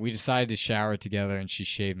 Yeah. We decided to shower together, and she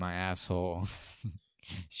shaved my asshole.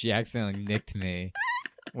 She accidentally nicked me,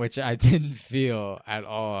 which I didn't feel at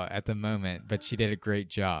all at the moment, but she did a great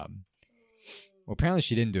job. Well, apparently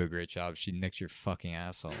she didn't do a great job. She nicked your fucking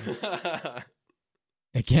asshole.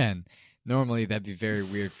 Again, normally that'd be very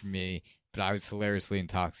weird for me, but I was hilariously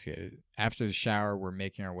intoxicated. After the shower, we're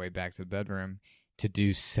making our way back to the bedroom to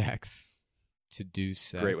do sex.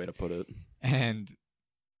 Great way to put it. And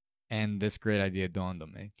this great idea dawned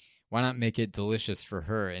on me. Why not make it delicious for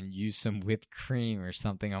her and use some whipped cream or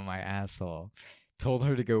something on my asshole? Told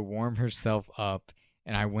her to go warm herself up,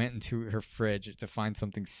 and I went into her fridge to find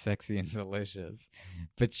something sexy and delicious.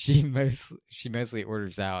 But she mostly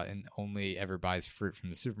orders out and only ever buys fruit from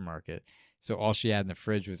the supermarket. So all she had in the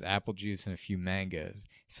fridge was apple juice and a few mangoes.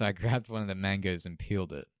 So I grabbed one of the mangoes and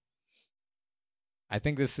peeled it. I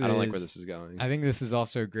don't like where this is going. I think this is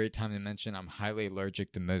also a great time to mention I'm highly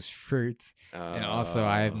allergic to most fruits. And also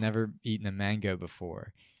I have never eaten a mango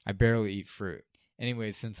before. I barely eat fruit.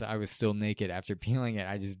 Anyway, since I was still naked after peeling it,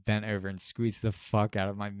 I just bent over and squeezed the fuck out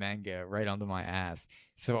of my mango right onto my ass.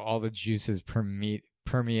 So all the juices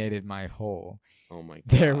permeated my hole. Oh my God.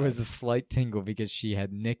 There was a slight tingle because she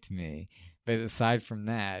had nicked me. But aside from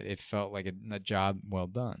that, it felt like a job well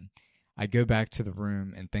done. I go back to the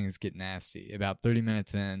room and things get nasty. About 30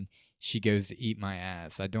 minutes in, she goes to eat my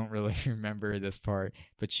ass. I don't really remember this part,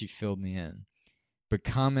 but she filled me in. But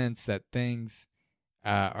comments that things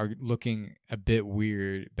are looking a bit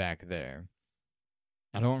weird back there.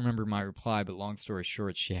 I don't remember my reply, but long story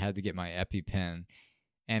short, she had to get my EpiPen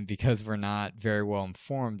And because we're not very well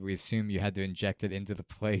informed, we assume you had to inject it into the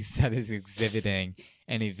place that is exhibiting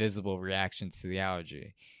any visible reactions to the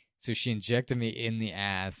allergy. So she injected me in the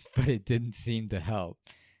ass, but it didn't seem to help.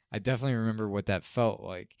 I definitely remember what that felt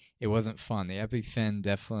like. It wasn't fun. The EpiPen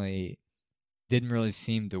definitely didn't really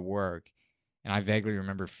seem to work. And I vaguely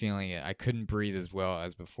remember feeling it. I couldn't breathe as well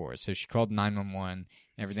as before. So she called 911, and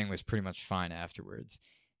everything was pretty much fine afterwards.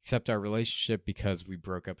 Except our relationship, because we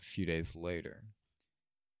broke up a few days later.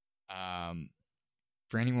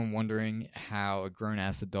 For anyone wondering how a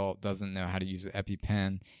grown-ass adult doesn't know how to use the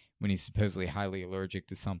EpiPen when he's supposedly highly allergic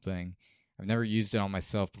to something, I've never used it on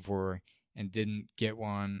myself before and didn't get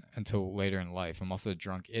one until later in life. I'm also a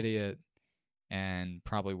drunk idiot and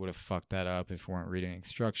probably would have fucked that up if we weren't reading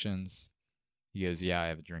instructions. He goes, yeah, I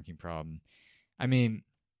have a drinking problem. I mean,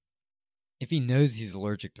 if he knows he's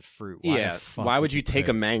allergic to fruit, why would you take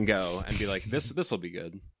a mango and be like, this will be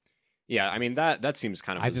good? Yeah, I mean, that seems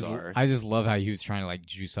kind of bizarre. I just love how he was trying to, like,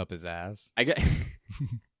 juice up his ass.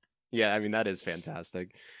 Yeah, I mean, that is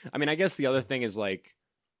fantastic. I mean, I guess the other thing is, like,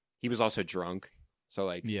 he was also drunk. So,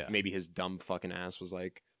 like, maybe his dumb fucking ass was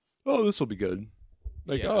like, oh, this will be good.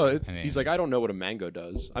 Like, he's like, I don't know what a mango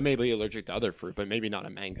does. I may be allergic to other fruit, but maybe not a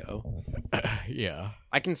mango. Yeah.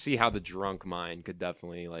 I can see how the drunk mind could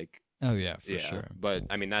definitely, like... Oh, yeah, for sure. But,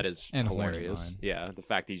 I mean, that is hilarious. Yeah, the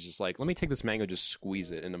fact he's just like, let me take this mango, just squeeze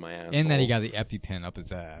it into my ass. And then he got the EpiPen up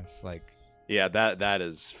his ass. Like, yeah, that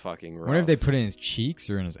is fucking rough. I wonder if they put it in his cheeks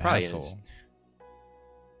or in his asshole.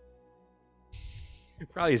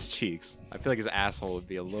 Probably his cheeks. I feel like his asshole would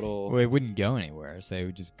be a little... Well, it wouldn't go anywhere, so it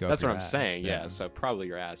would just go That's up what your I'm ass, saying, yeah. So probably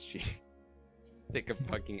your ass cheek. Stick a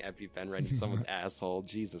fucking EpiPen right in someone's asshole.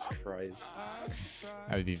 Jesus Christ.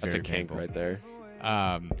 That would be very That's a kink painful. right there.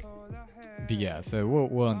 But yeah, so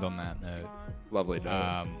we'll end on that note. Lovely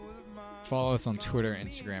note. Follow us on Twitter and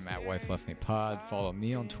Instagram at WifeLeftMePod. Follow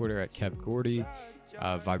me on Twitter at Kev Gordy.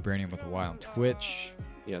 Vibranium with a Y on Twitch.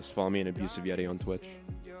 Yes, follow me and Abusive Yeti on Twitch.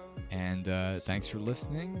 And thanks for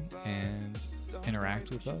listening, and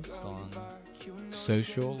interact with us on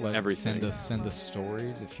social. Send us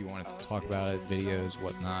stories if you want us to talk about it, videos,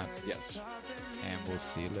 whatnot. Yes. And we'll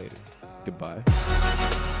see you later. Goodbye.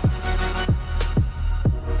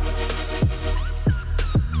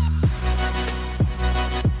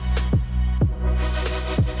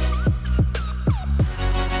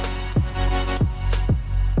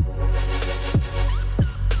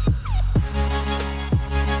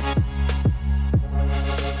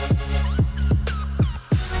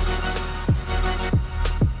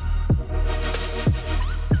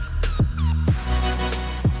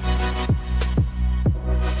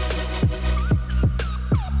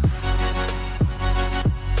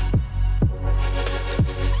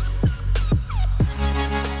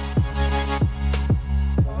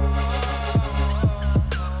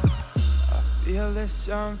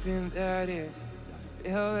 Something that is, I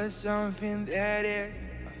feel there's something that is,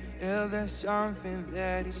 I feel there's something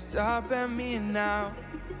that is stopping me now.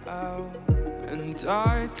 Oh, and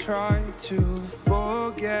I try to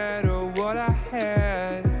forget all what I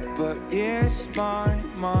had, but is my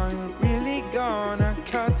mind really gonna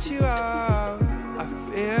cut you out? I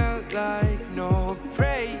feel like no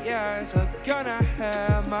prayers are gonna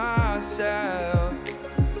help myself.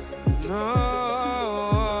 No.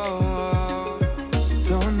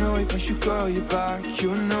 If I should call you back,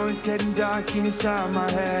 you know it's getting dark inside my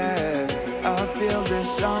head. I feel there's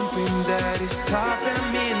something that is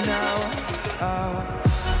stopping me now.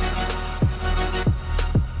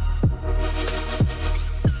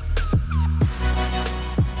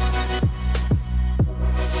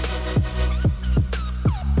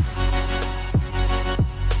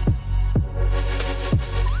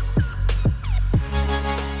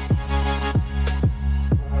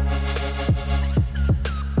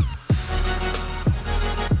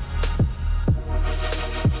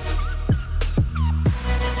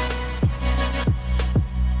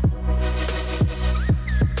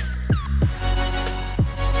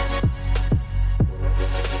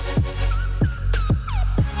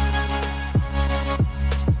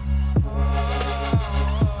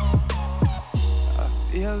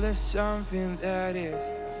 Something that is,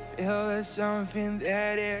 I feel there's something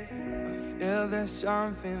that is, I feel there's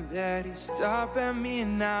something that is stopping me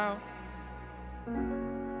now.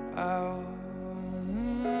 Oh.